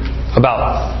agreement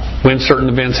about when certain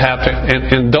events happen.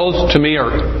 And those, to me,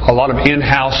 are a lot of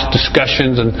in-house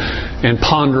discussions and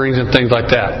ponderings and things like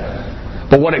that.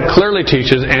 But what it clearly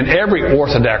teaches, and every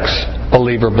Orthodox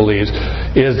believer believes,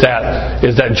 is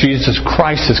that Jesus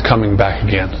Christ is coming back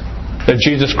again. That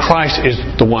Jesus Christ is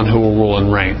the one who will rule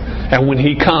and reign. And when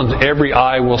He comes, every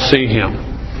eye will see Him.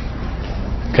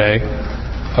 Okay?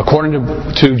 According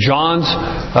to John's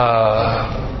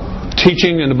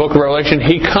teaching in the book of Revelation,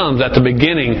 He comes at the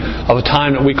beginning of a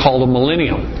time that we call the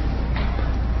millennium.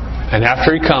 And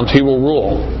after He comes, He will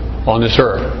rule on this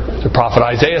earth. The prophet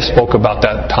Isaiah spoke about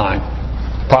that time.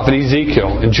 Prophet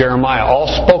Ezekiel and Jeremiah all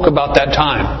spoke about that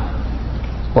time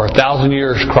where 1,000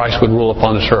 years Christ would rule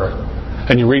upon this earth.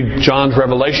 And you read John's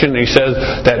Revelation, and he says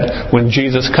that when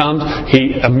Jesus comes,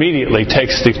 He immediately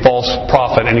takes the false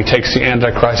prophet and He takes the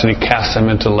Antichrist and He casts them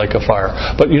into the lake of fire.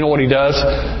 But you know what He does?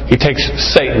 He takes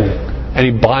Satan and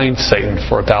He binds Satan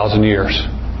for 1,000 years.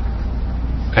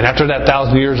 And after that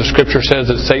 1,000 years, the Scripture says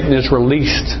that Satan is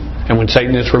released. And when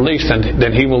Satan is released,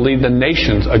 then he will lead the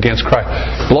nations against Christ.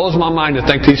 It blows my mind to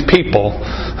think these people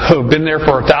who have been there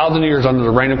for 1,000 years under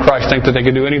the reign of Christ think that they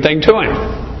can do anything to Him.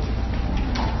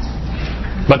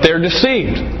 But they're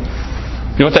deceived.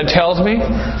 You know what that tells me?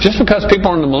 Just because people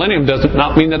are in the millennium does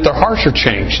not mean that their hearts are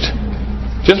changed.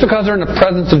 Just because they're in the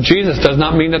presence of Jesus does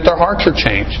not mean that their hearts are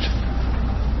changed.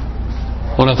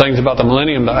 One of the things about the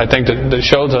millennium that I think that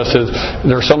shows us is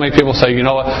there are so many people say, you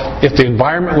know what, if the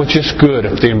environment was just good,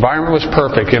 if the environment was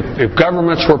perfect, if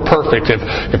governments were perfect,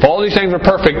 if all these things were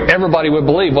perfect, everybody would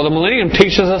believe. Well, the millennium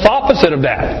teaches us opposite of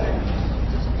that.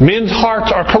 Men's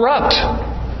hearts are corrupt.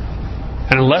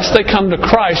 And unless they come to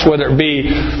Christ, whether it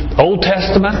be Old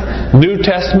Testament, New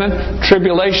Testament,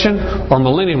 tribulation, or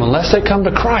millennium, unless they come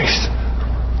to Christ,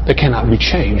 they cannot be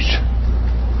changed.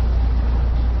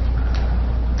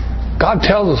 God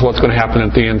tells us what's going to happen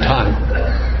at the end time.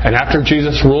 And after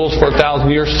Jesus rules for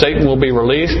 1,000 years, Satan will be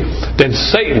released. Then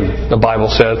Satan, the Bible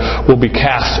says, will be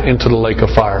cast into the lake of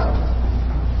fire.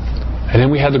 And then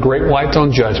we have the great white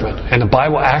throne judgment. And the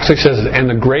Bible actually says, and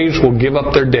the graves will give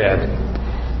up their dead.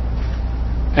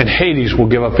 And Hades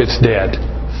will give up its dead.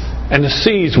 And the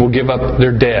seas will give up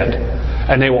their dead.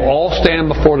 And they will all stand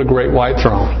before the great white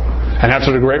throne. And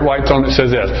after the great white throne, it says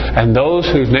this, and those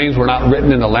whose names were not written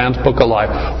in the Lamb's book of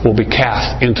life will be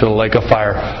cast into the lake of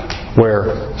fire,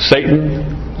 where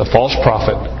Satan, the false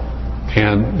prophet,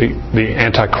 and the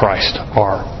Antichrist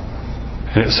are.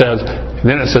 And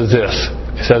then it says this,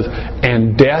 it says,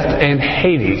 and death and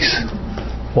Hades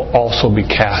will also be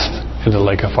cast into the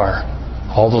lake of fire.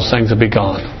 All those things will be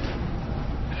gone.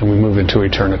 And we move into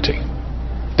eternity.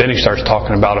 Then he starts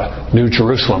talking about a new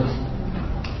Jerusalem.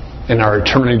 In our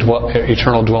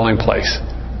eternal dwelling place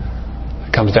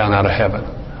that comes down out of heaven.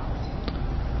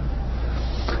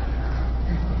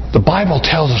 The Bible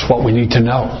tells us what we need to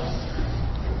know.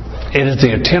 It is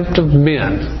the attempt of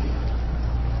men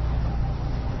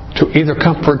to either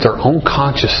comfort their own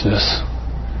consciousness,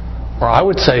 or I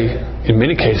would say, in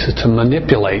many cases, to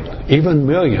manipulate even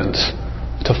millions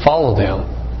to follow them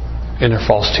in their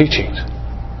false teachings.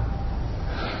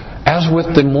 As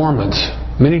with the Mormons,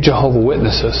 many Jehovah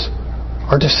Witnesses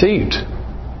are deceived.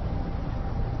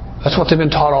 That's what they've been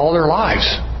taught all their lives.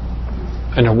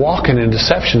 And they're walking in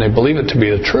deception. They believe it to be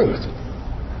the truth.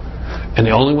 And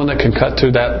the only one that can cut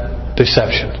through that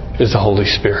deception is the Holy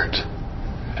Spirit.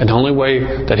 And the only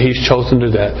way that He's chosen to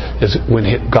do that is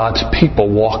when God's people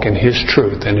walk in His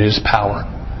truth and His power.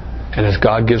 And as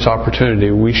God gives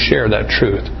opportunity, we share that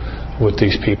truth with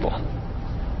these people.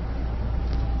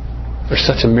 There's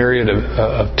such a myriad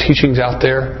of teachings out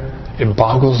there. It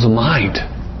boggles the mind.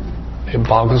 It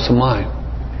boggles the mind.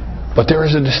 But there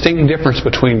is a distinct difference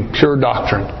between pure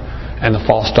doctrine and the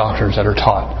false doctrines that are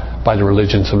taught by the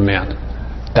religions of men.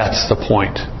 That's the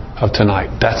point of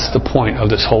tonight. That's the point of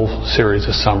this whole series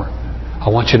this summer. I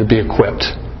want you to be equipped.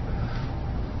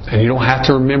 And you don't have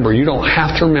to remember. You don't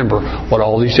have to remember what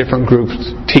all these different groups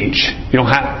teach. You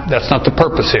don't have. That's not the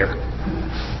purpose here.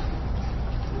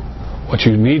 What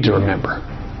you need to remember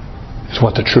is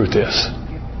what the truth is.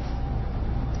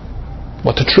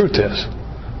 What the truth is.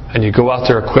 And you go out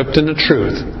there equipped in the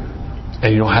truth,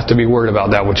 and you don't have to be worried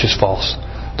about that which is false.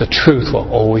 The truth will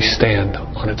always stand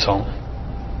on its own.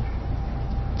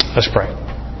 Let's pray.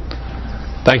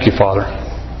 Thank you, Father,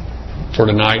 for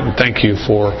tonight, and thank you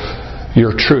for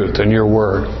your truth and your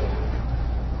word.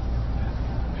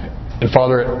 And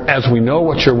Father, as we know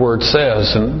what your word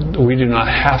says, and we do not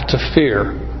have to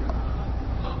fear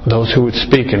those who would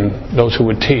speak and those who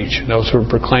would teach, those who would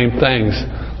proclaim things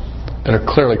that are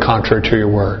clearly contrary to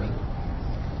your word.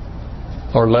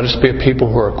 Lord, let us be a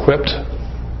people who are equipped.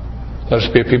 Let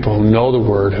us be a people who know the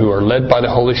word, who are led by the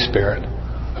Holy Spirit,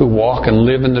 who walk and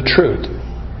live in the truth,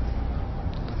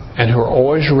 and who are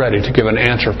always ready to give an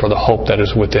answer for the hope that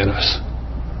is within us.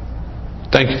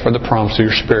 Thank you for the promise of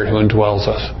your Spirit who indwells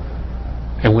us.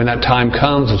 And when that time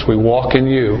comes, as we walk in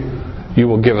you, you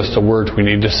will give us the words we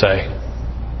need to say.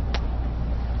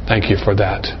 Thank you for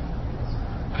that.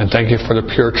 And thank you for the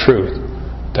pure truth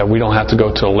that we don't have to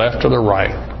go to the left or the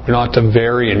right. We don't have to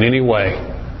vary in any way,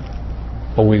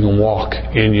 but we can walk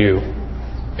in you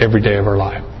every day of our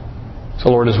life. So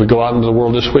Lord, as we go out into the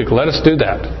world this week, let us do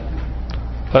that.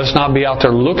 Let us not be out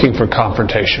there looking for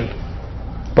confrontation,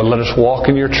 but let us walk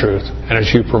in your truth. And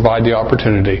as you provide the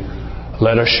opportunity,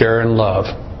 let us share in love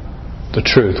the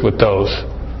truth with those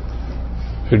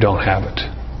who don't have it.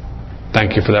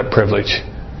 Thank you for that privilege.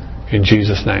 In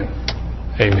Jesus' name,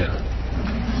 amen.